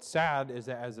 What's sad is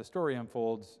that as the story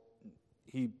unfolds,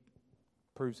 he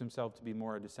proves himself to be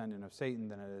more a descendant of Satan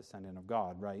than a descendant of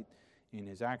God, right, in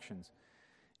his actions.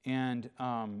 And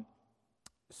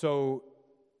so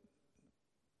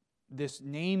this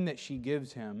name that she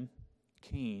gives him,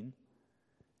 Cain,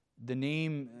 the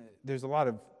name, there's a lot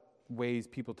of ways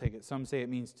people take it. Some say it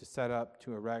means to set up,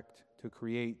 to erect, to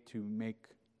create, to make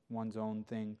one's own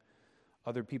thing.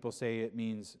 Other people say it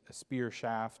means a spear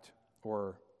shaft,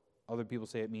 or other people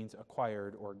say it means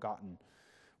acquired or gotten,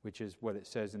 which is what it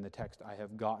says in the text, I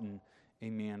have gotten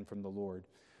a man from the Lord.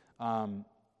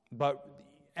 But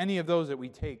any of those that we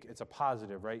take, it's a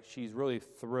positive, right? She's really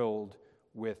thrilled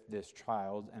with this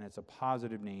child, and it's a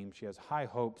positive name. She has high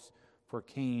hopes for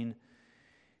Cain.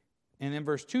 And then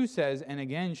verse 2 says, and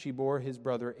again she bore his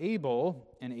brother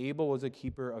Abel, and Abel was a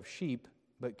keeper of sheep,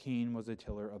 but Cain was a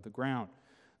tiller of the ground.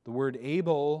 The word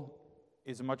Abel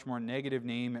is a much more negative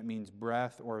name. It means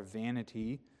breath or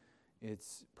vanity.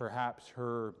 It's perhaps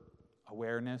her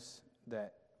awareness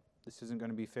that this isn't going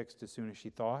to be fixed as soon as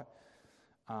she thought.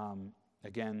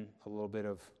 Again, a little bit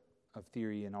of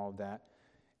theory and all of that.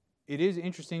 It is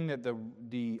interesting that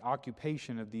the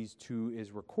occupation of these two is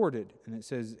recorded. And it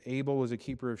says Abel was a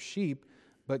keeper of sheep,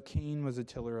 but Cain was a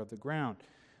tiller of the ground.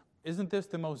 Isn't this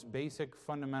the most basic,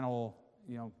 fundamental,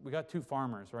 we got two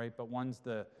farmers, right? But one's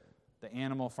the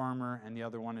animal farmer and the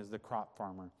other one is the crop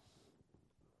farmer.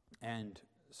 And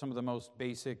some of the most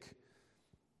basic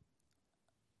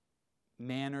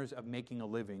manners of making a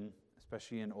living,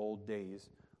 especially in old days,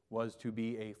 was to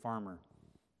be a farmer.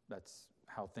 That's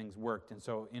how things worked. And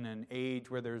so in an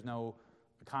age where there's no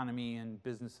economy and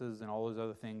businesses and all those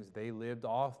other things, they lived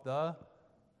off the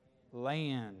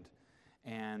land.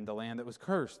 And the land that was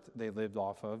cursed, they lived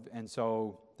off of. And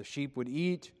so the sheep would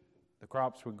eat, the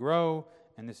crops would grow,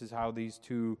 and this is how these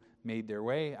two made their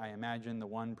way. I imagine the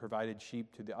one provided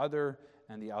sheep to the other,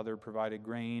 and the other provided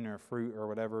grain or fruit or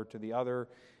whatever to the other.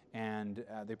 And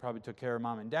they probably took care of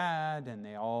mom and dad, and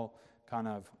they all kind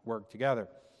of worked together.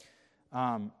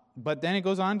 But then it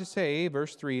goes on to say,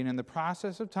 verse 3, and in the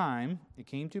process of time, it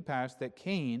came to pass that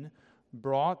Cain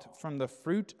brought from the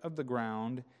fruit of the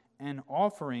ground an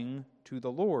offering to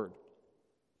the Lord.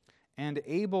 And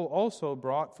Abel also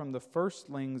brought from the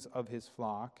firstlings of his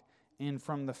flock, and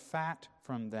from the fat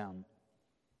from them.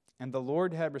 And the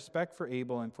Lord had respect for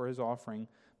Abel and for his offering,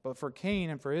 but for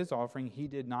Cain and for his offering he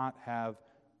did not have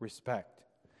respect.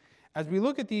 As we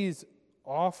look at these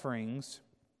offerings,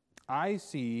 I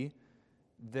see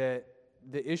that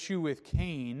the issue with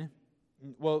Cain,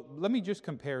 well, let me just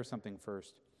compare something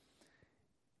first.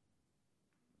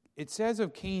 It says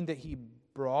of Cain that he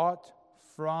brought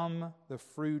from the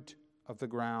fruit of the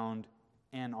ground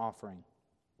an offering.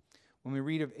 When we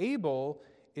read of Abel,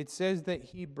 it says that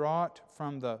he brought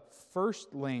from the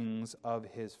firstlings of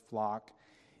his flock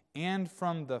and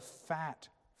from the fat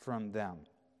from them.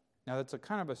 Now, that's a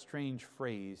kind of a strange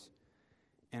phrase.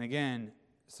 And again,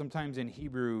 sometimes in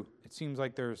Hebrew, it seems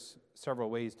like there's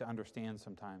several ways to understand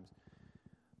sometimes.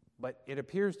 But it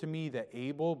appears to me that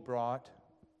Abel brought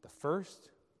the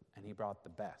first and he brought the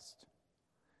best.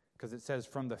 Because it says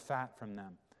from the fat from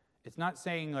them. It's not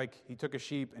saying like he took a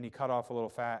sheep and he cut off a little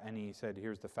fat and he said,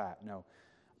 here's the fat. No.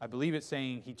 I believe it's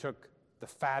saying he took the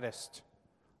fattest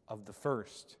of the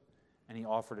first and he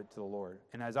offered it to the Lord.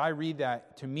 And as I read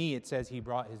that, to me it says he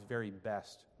brought his very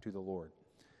best to the Lord.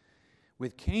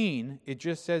 With Cain, it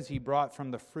just says he brought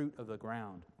from the fruit of the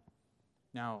ground.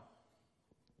 Now,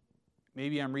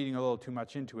 maybe I'm reading a little too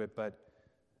much into it, but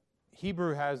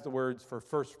Hebrew has the words for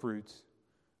first fruits,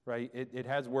 right? It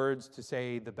has words to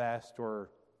say the best or,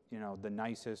 the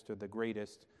nicest or the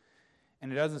greatest.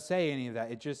 And it doesn't say any of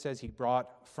that. It just says he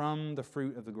brought from the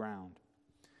fruit of the ground.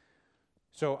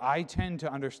 So I tend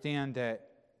to understand that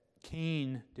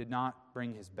Cain did not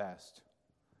bring his best,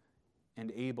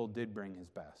 and Abel did bring his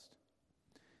best.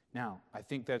 Now, I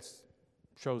think that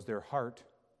shows their heart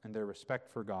and their respect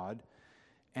for God.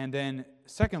 And then,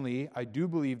 secondly, I do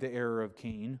believe the error of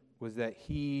Cain was that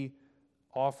he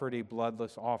offered a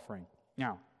bloodless offering.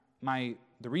 Now,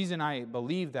 the reason I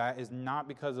believe that is not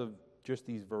because of just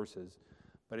these verses,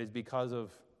 but is because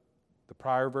of the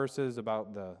prior verses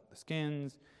about the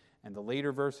skins and the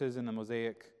later verses in the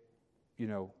Mosaic,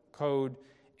 code,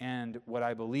 and what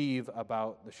I believe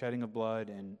about the shedding of blood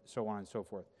and so on and so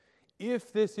forth.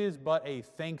 If this is but a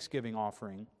thanksgiving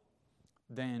offering,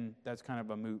 then that's kind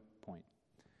of a moot point.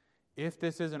 If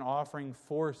this is an offering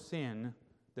for sin,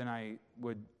 then I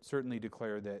would certainly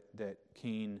declare that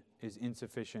Cain is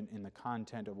insufficient in the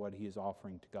content of what he is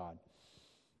offering to God.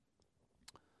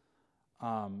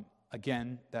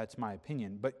 Again, that's my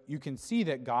opinion. But you can see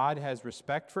that God has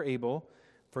respect for Abel.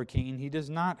 For Cain, he does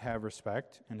not have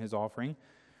respect in his offering.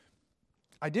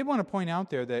 I did want to point out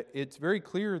there that it's very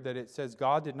clear that it says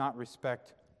God did not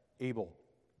respect Abel.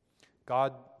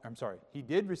 He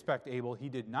did respect Abel. He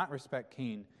did not respect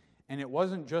Cain. And it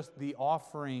wasn't just the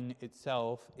offering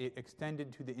itself. It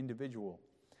extended to the individual.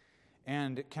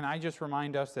 And can I just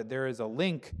remind us that there is a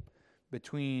link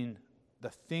between the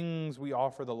things we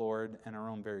offer the Lord and our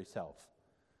own very self.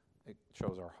 It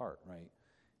shows our heart, right?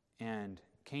 And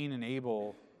Cain and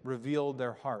Abel revealed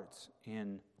their hearts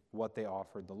in what they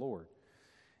offered the Lord.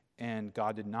 And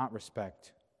God did not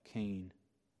respect Cain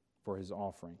for his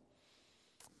offering.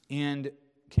 And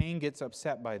Cain gets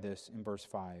upset by this in verse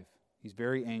 5. He's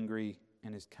very angry,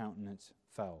 and his countenance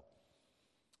fell.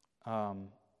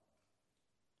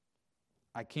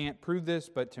 I can't prove this,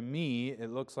 but to me,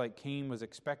 it looks like Cain was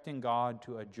expecting God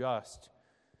to adjust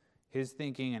his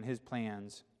thinking and his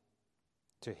plans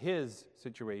to his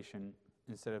situation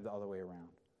instead of the other way around.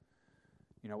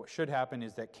 What should happen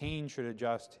is that Cain should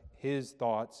adjust his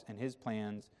thoughts and his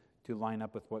plans to line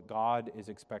up with what God is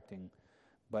expecting.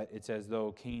 But it's as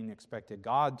though Cain expected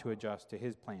God to adjust to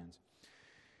his plans.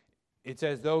 It's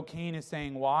as though Cain is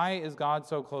saying, why is God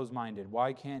so closed-minded?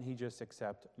 Why can't he just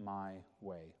accept my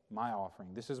way, my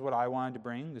offering? This is what I wanted to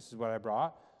bring. This is what I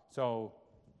brought. So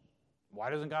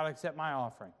why doesn't God accept my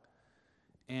offering?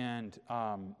 And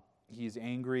he's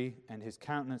angry, and his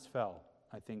countenance fell.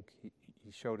 I think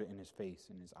he showed it in his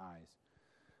face, in his eyes.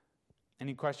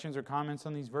 Any questions or comments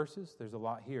on these verses? There's a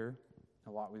lot here, a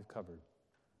lot we've covered.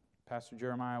 Pastor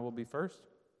Jeremiah will be first.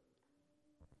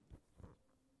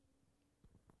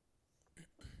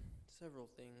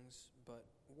 Several things, but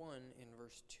one, in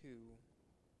verse 2,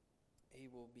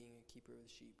 Abel being a keeper of the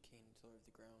sheep, Cain a tiller of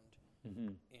the ground.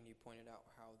 Mm-hmm. And you pointed out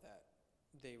how that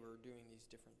they were doing these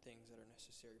different things that are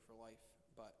necessary for life,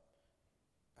 but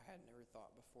I had never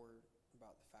thought before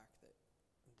about the fact that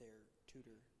their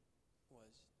tutor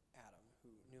was Adam, who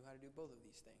knew how to do both of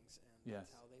these things, and Yes.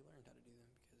 that's how they learned how to do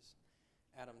them, because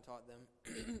Adam taught them.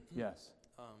 Yes.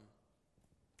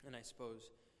 And I suppose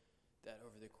that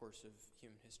over the course of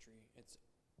human history, it's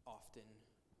often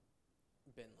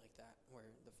been like that, where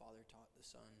the father taught the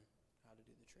son how to do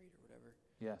the trade or whatever.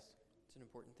 Yes. It's an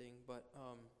important thing. But,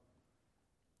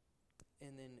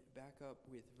 and then back up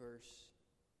with verse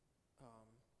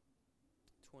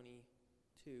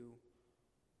 22,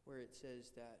 where it says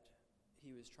that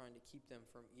he was trying to keep them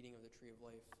from eating of the tree of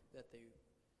life, that they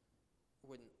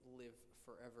wouldn't live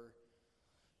forever.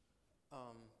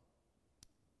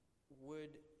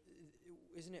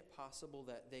 Isn't it possible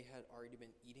that they had already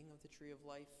been eating of the tree of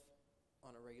life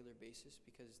on a regular basis,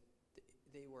 because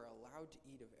they were allowed to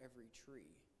eat of every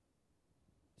tree?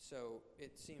 So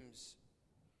it seems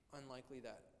unlikely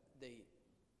that they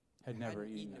Had never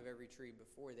hadn't eaten of every tree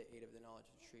before they ate of the knowledge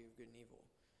of the tree of good and evil.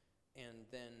 And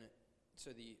then,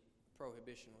 so the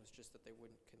prohibition was just that they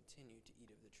wouldn't continue to eat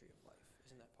of the tree of life.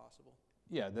 Isn't that possible?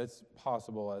 Yeah, that's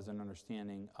possible as an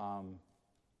understanding,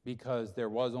 because there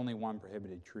was only one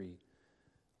prohibited tree.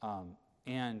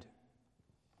 And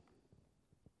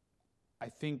I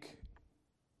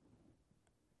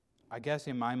guess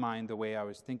in my mind, the way I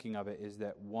was thinking of it is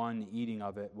that one eating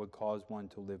of it would cause one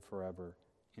to live forever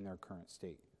in their current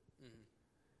state.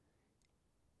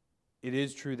 it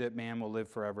is true that man will live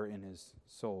forever in his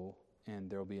soul, and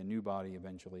there will be a new body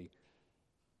eventually.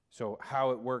 So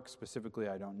how it works specifically,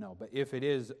 I don't know. But if it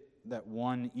is that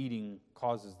one eating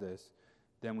causes this,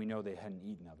 then we know they hadn't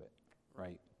eaten of it,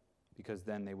 right? Because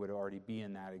then they would already be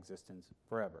in that existence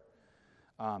forever.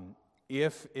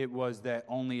 If it was that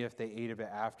only if they ate of it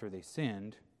after they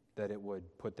sinned, that it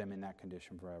would put them in that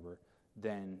condition forever,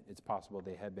 then it's possible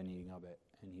they had been eating of it,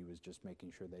 and he was just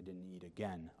making sure they didn't eat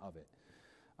again of it.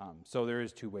 So there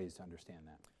is two ways to understand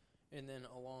that. And then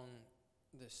along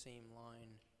the same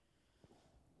line,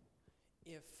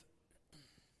 if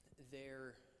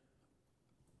their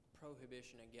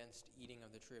prohibition against eating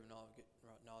of the tree of knowledge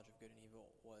of good and evil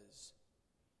was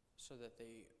so that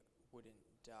they wouldn't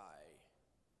die,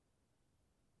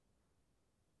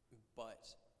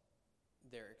 but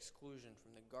their exclusion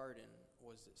from the garden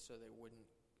was so they wouldn't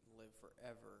live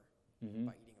forever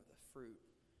by eating of the fruit,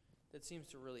 that seems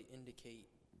to really indicate,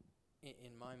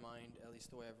 in my mind, at least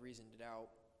the way I've reasoned it out,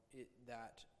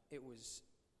 that it was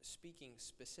speaking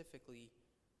specifically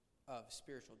of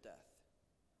spiritual death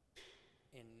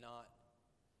and not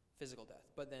physical death.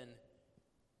 But then,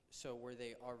 so were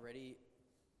they already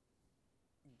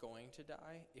going to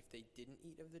die if they didn't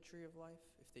eat of the tree of life?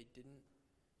 If they didn't,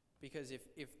 because if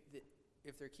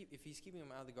he's keeping them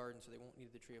out of the garden so they won't eat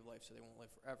of the tree of life, so they won't live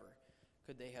forever,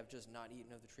 could they have just not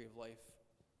eaten of the tree of life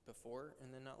before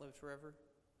and then not lived forever?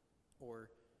 Or,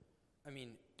 I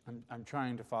mean, I'm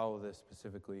trying to follow this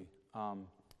specifically.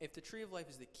 If the tree of life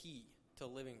is the key to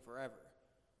living forever,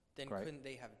 then right. Couldn't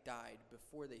they have died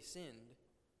before they sinned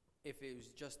if it was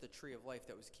just the tree of life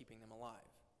that was keeping them alive?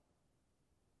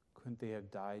 Couldn't they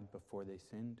have died before they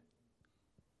sinned?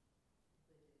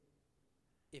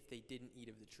 If they didn't eat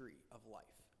of the tree of life.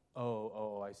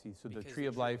 Oh, I see. So Because the tree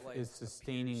of life is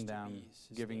sustaining them,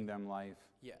 giving them life.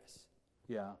 Yes.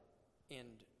 Yeah. And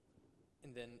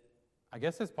then I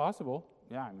guess it's possible.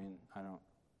 Yeah, I mean,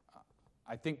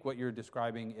 I think what you're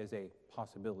describing is a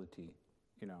possibility,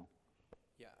 you know.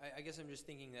 Yeah, I guess I'm just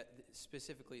thinking that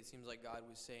specifically it seems like God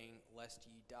was saying, lest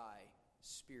ye die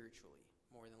spiritually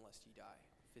more than lest ye die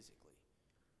physically.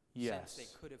 Yes. Since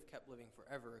they could have kept living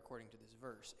forever according to this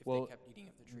verse if Well, they kept eating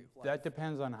of the tree of life. That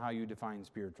depends on how you define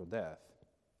spiritual death,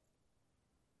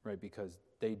 right? Because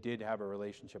they did have a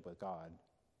relationship with God,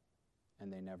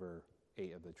 and they never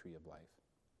ate of the tree of life.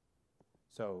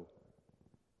 So.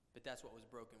 But that's what was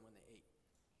broken when they ate.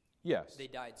 Yes. They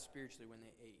died spiritually when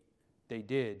they ate. They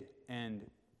did, and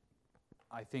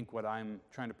I think what I'm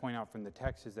trying to point out from the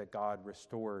text is that God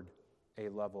restored a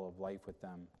level of life with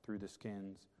them through the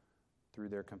skins, through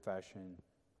their confession.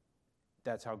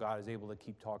 That's how God is able to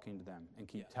keep talking to them and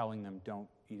keep telling them, don't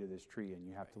eat of this tree and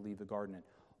you have to leave the garden. And,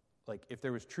 like, if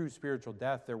there was true spiritual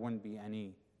death, there wouldn't be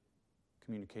any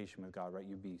communication with God, right?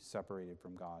 You'd be separated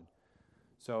from God.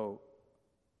 So,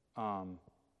 I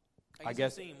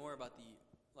guess I'm thinking more about the,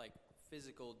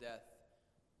 physical death.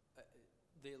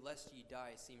 The lest ye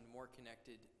die seemed more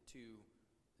connected to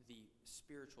the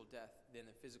spiritual death than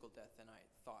the physical death than I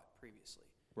thought previously.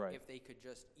 Right. If they could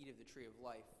just eat of the tree of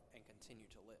life and continue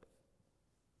to live.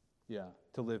 Yeah,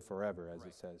 to live forever, as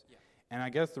it says. Yeah. And I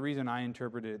guess the reason I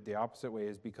interpreted it the opposite way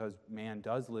is because man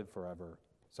does live forever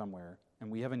somewhere,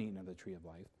 and we haven't eaten of the tree of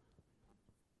life.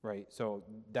 Right? So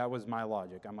that was my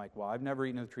logic. I'm like, well, I've never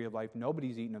eaten of the tree of life.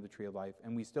 Nobody's eaten of the tree of life,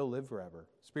 and we still live forever.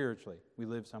 Spiritually, we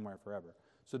live somewhere forever.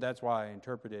 So that's why I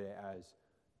interpreted it as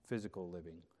physical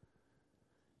living.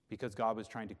 Because God was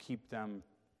trying to keep them,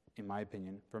 in my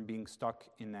opinion, from being stuck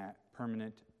in that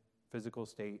permanent physical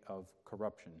state of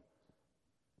corruption.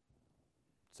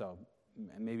 So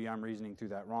maybe I'm reasoning through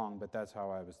that wrong, but that's how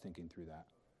I was thinking through that.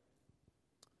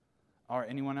 All right,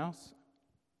 anyone else?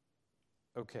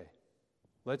 Okay.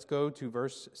 Let's go to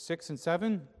verse 6 and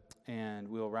 7, and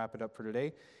we'll wrap it up for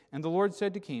today. And the Lord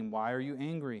said to Cain, why are you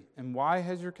angry? And why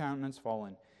has your countenance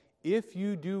fallen? If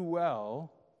you do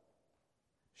well,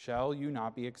 shall you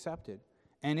not be accepted?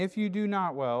 And if you do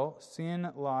not well, sin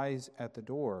lies at the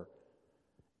door.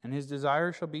 And his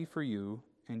desire shall be for you,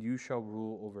 and you shall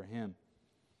rule over him.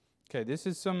 Okay, this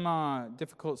is some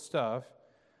difficult stuff,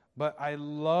 but I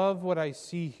love what I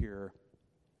see here.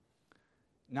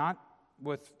 I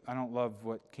don't love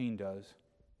what Cain does,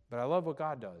 but I love what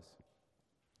God does.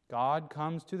 God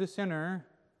comes to the sinner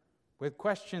with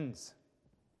questions,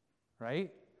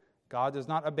 right? God does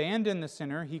not abandon the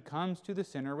sinner. He comes to the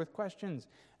sinner with questions.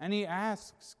 And he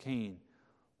asks Cain,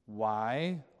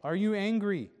 why are you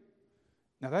angry?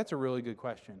 Now that's a really good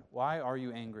question. Why are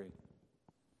you angry?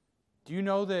 Do you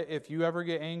know that if you ever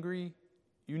get angry,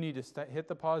 you need to hit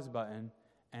the pause button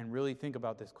and really think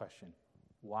about this question?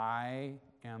 Why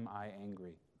am I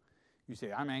angry? You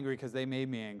say, I'm angry because they made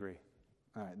me angry.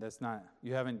 All right, that's not,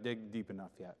 you haven't digged deep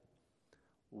enough yet.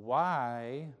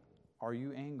 Why are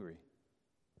you angry?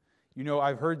 You know,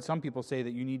 I've heard some people say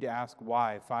that you need to ask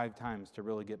why 5 times to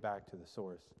really get back to the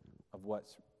source of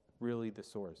what's really the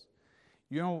source.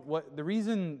 You know what? The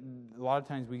reason a lot of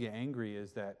times we get angry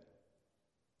is that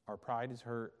our pride is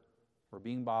hurt, we're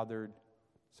being bothered,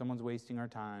 someone's wasting our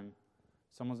time,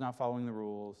 someone's not following the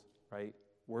rules, right?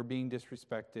 We're being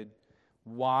disrespected.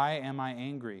 Why am I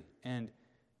angry? And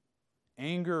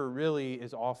anger really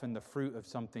is often the fruit of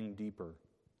something deeper.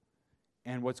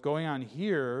 And what's going on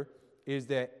here is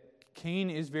that Cain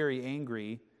is very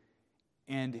angry,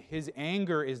 and his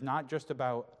anger is not just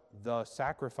about the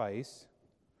sacrifice.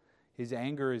 His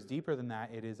anger is deeper than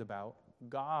that. It is about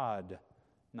God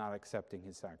not accepting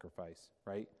his sacrifice,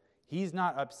 right? He's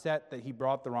not upset that he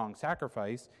brought the wrong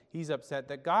sacrifice. He's upset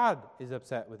that God is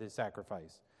upset with his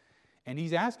sacrifice. And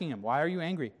he's asking him, why are you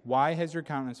angry? Why has your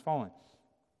countenance fallen?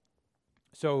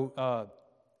 So,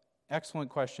 excellent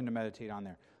question to meditate on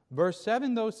there. Verse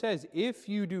 7, though, says, if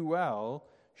you do well,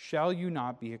 shall you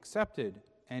not be accepted?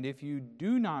 And if you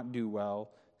do not do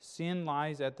well, sin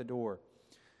lies at the door.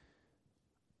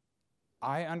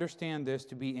 I understand this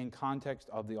to be in context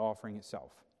of the offering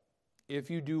itself. If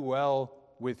you do well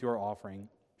with your offering,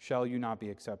 shall you not be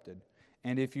accepted?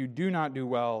 And if you do not do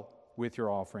well with your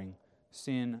offering,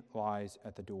 sin lies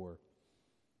at the door.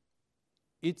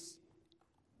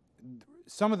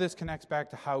 Some of this connects back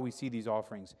to how we see these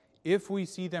offerings. If we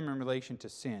see them in relation to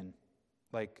sin,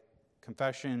 like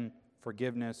confession,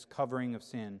 forgiveness, covering of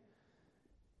sin,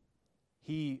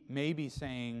 he may be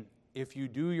saying, if you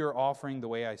do your offering the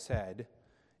way I said,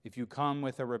 if you come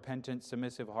with a repentant,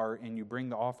 submissive heart and you bring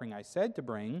the offering I said to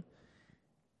bring,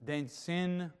 then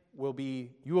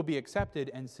you will be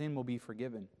accepted and sin will be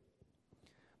forgiven.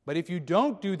 But if you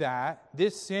don't do that,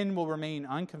 this sin will remain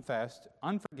unconfessed,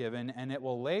 unforgiven, and it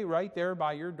will lay right there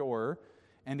by your door.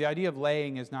 And the idea of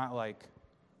laying is not like,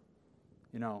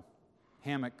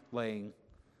 hammock laying.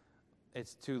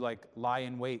 It's to like lie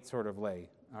in wait sort of lay,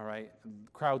 all right?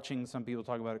 Crouching, some people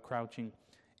talk about it crouching.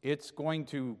 It's going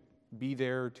to be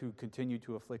there to continue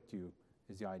to afflict you,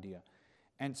 is the idea.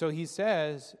 And so he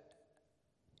says,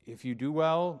 if you do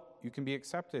well, you can be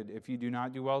accepted. If you do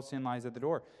not do well, sin lies at the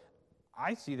door.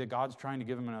 I see that God's trying to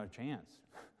give him another chance.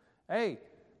 Hey,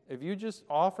 if you just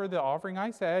offer the offering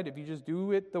I said, if you just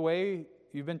do it the way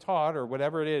you've been taught or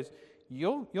whatever it is,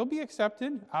 you'll be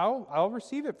accepted. I'll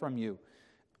receive it from you.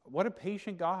 What a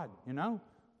patient God,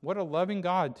 What a loving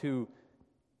God to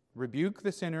rebuke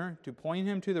the sinner, to point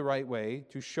him to the right way,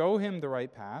 to show him the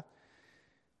right path.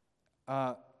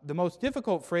 The most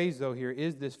difficult phrase, though, here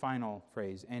is this final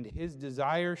phrase, and his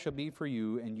desire shall be for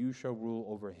you, and you shall rule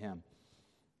over him.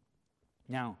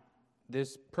 Now,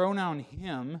 this pronoun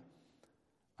him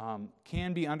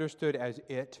can be understood as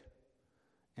it,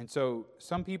 and so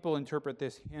some people interpret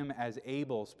this him as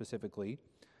Abel specifically,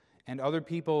 and other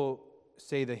people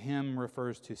say the him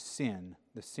refers to sin,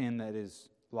 the sin that is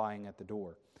lying at the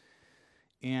door.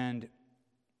 And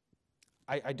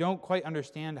I don't quite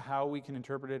understand how we can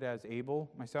interpret it as Abel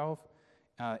myself.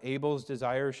 Abel's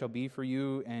desire shall be for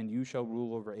you, and you shall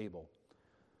rule over Abel.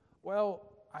 Well,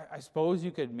 I suppose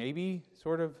you could maybe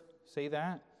sort of say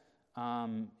that,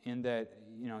 in that,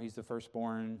 he's the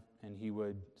firstborn, and he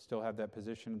would still have that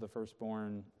position of the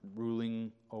firstborn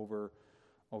ruling over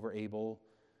Abel.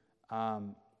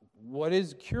 What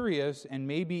is curious, and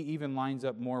maybe even lines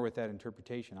up more with that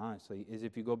interpretation, honestly, is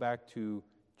if you go back to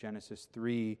Genesis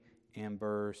 3 and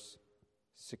verse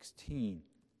 16. Do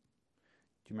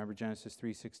you remember Genesis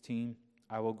 3:16?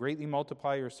 I will greatly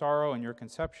multiply your sorrow and your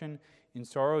conception. In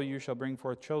sorrow you shall bring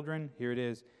forth children. Here it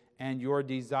is. And your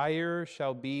desire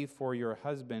shall be for your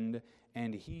husband,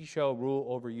 and he shall rule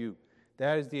over you.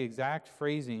 That is the exact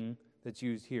phrasing that's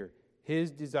used here. His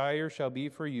desire shall be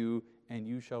for you, and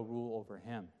you shall rule over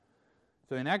him.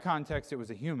 So in that context, it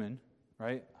was a human,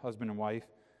 right? Husband and wife.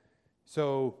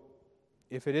 So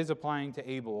if it is applying to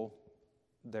Abel,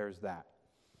 there's that.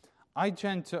 I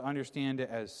tend to understand it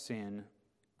as sin,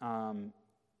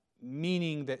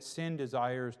 meaning that sin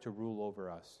desires to rule over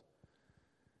us.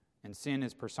 And sin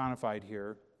is personified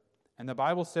here. And the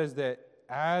Bible says that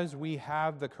as we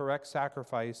have the correct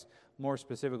sacrifice, more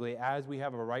specifically, as we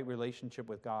have a right relationship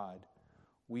with God,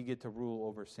 we get to rule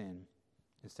over sin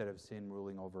instead of sin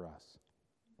ruling over us.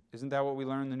 Isn't that what we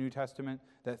learn in the New Testament?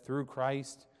 That through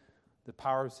Christ, the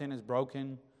power of sin is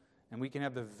broken, and we can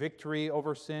have the victory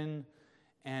over sin.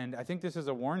 And I think this is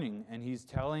a warning, and he's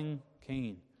telling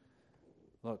Cain,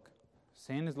 look,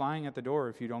 sin is lying at the door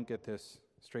if you don't get this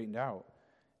straightened out.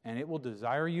 And it will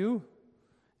desire you,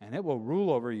 and it will rule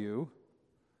over you,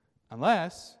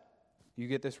 unless you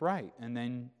get this right. And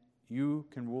then you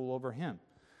can rule over him.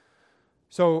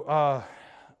 So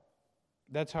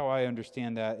that's how I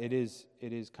understand that. It is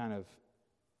kind of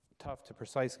tough to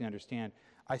precisely understand.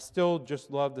 I still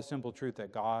just love the simple truth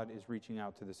that God is reaching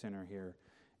out to the sinner here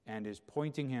and is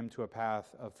pointing him to a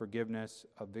path of forgiveness,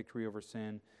 of victory over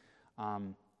sin.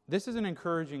 This is an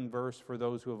encouraging verse for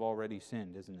those who have already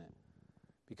sinned, isn't it?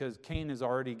 Because Cain has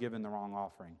already given the wrong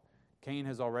offering. Cain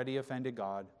has already offended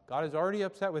God. God is already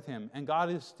upset with him, and God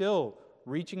is still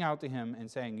reaching out to him and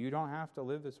saying, you don't have to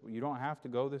live this way. You don't have to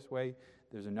go this way.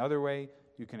 There's another way.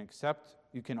 You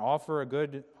can offer a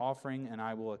good offering, and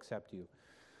I will accept you.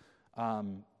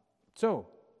 So,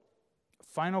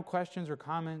 final questions or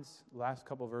comments? Last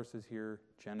couple verses here,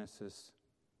 Genesis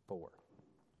 4.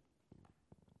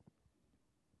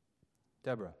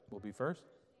 Deborah will be first.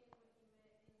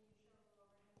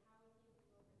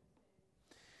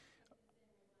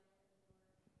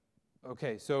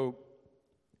 Okay, so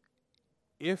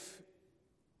if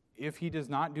he does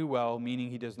not do well, meaning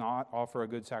he does not offer a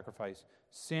good sacrifice,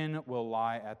 sin will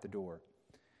lie at the door.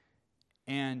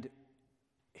 And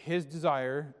his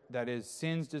desire, that is,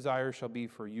 sin's desire shall be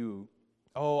for you.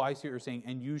 Oh, I see what you're saying,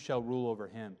 and you shall rule over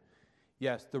him.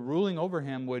 Yes, the ruling over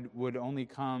him would only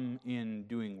come in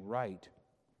doing right.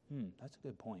 That's a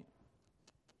good point.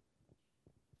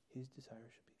 His desire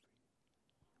should be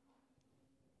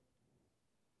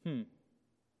for you.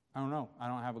 I don't know. I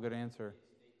don't have a good answer.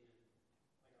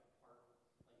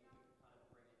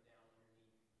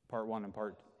 Part 1 and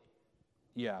part...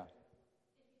 Yeah.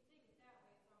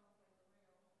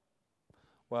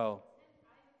 Well,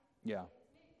 yeah.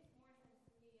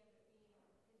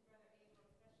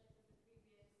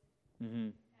 Mm-hmm.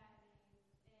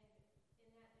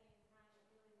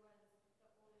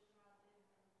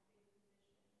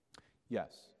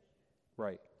 Yes.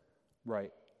 Right.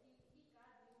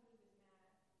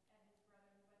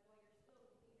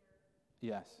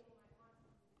 Yes.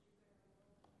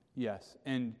 Yes.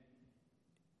 And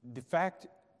the fact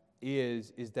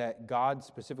is that God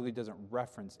specifically doesn't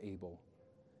reference Abel.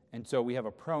 And so we have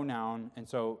a pronoun, and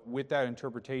so with that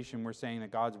interpretation, we're saying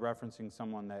that God's referencing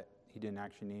someone that he didn't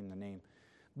actually name the name.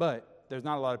 But there's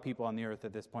not a lot of people on the earth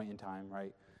at this point in time,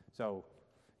 right? So,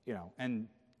 and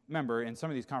remember, in some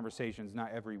of these conversations,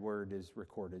 not every word is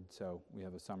recorded, so we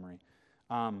have a summary.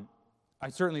 I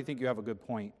certainly think you have a good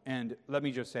point. And let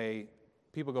me just say,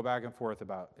 people go back and forth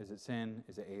about, is it sin?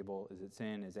 Is it Abel? Is it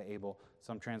sin? Is it Abel?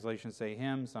 Some translations say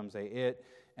him, some say it,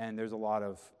 and there's a lot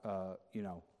of,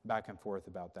 back and forth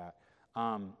about that.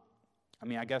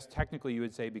 I guess technically you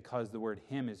would say because the word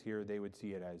him is here, they would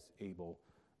see it as Abel,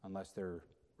 unless they're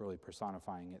really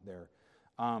personifying it there.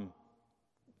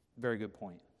 Very good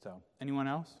point. So, anyone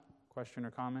else? Question or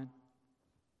comment?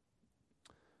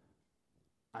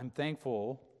 I'm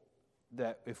thankful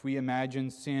that if we imagine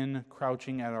sin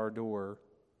crouching at our door,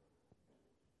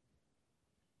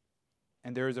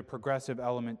 and there is a progressive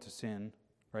element to sin,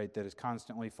 right, that is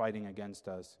constantly fighting against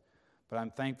us, but I'm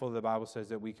thankful the Bible says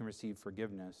that we can receive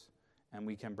forgiveness and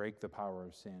we can break the power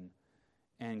of sin.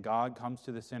 And God comes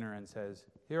to the sinner and says,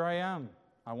 here I am.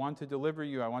 I want to deliver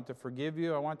you. I want to forgive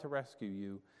you. I want to rescue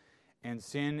you. And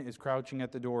sin is crouching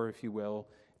at the door, if you will.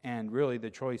 And really the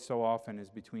choice so often is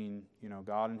between,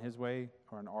 God and his way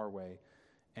or in our way.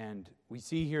 And we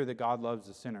see here that God loves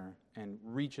the sinner and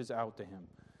reaches out to him.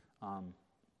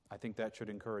 I think that should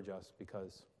encourage us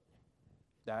because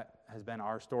that has been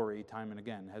our story time and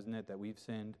again, hasn't it? That we've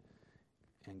sinned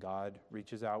and God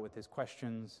reaches out with his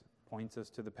questions, points us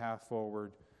to the path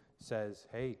forward, says,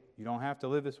 hey, you don't have to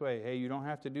live this way. Hey, you don't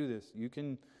have to do this. You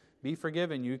can be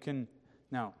forgiven. You can...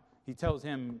 Now, he tells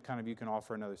him you can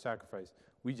offer another sacrifice.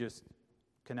 We just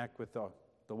connect with the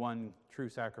one true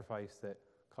sacrifice that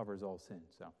covers all sin.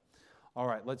 So, all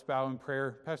right, let's bow in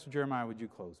prayer. Pastor Jeremiah, would you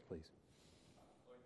close, please?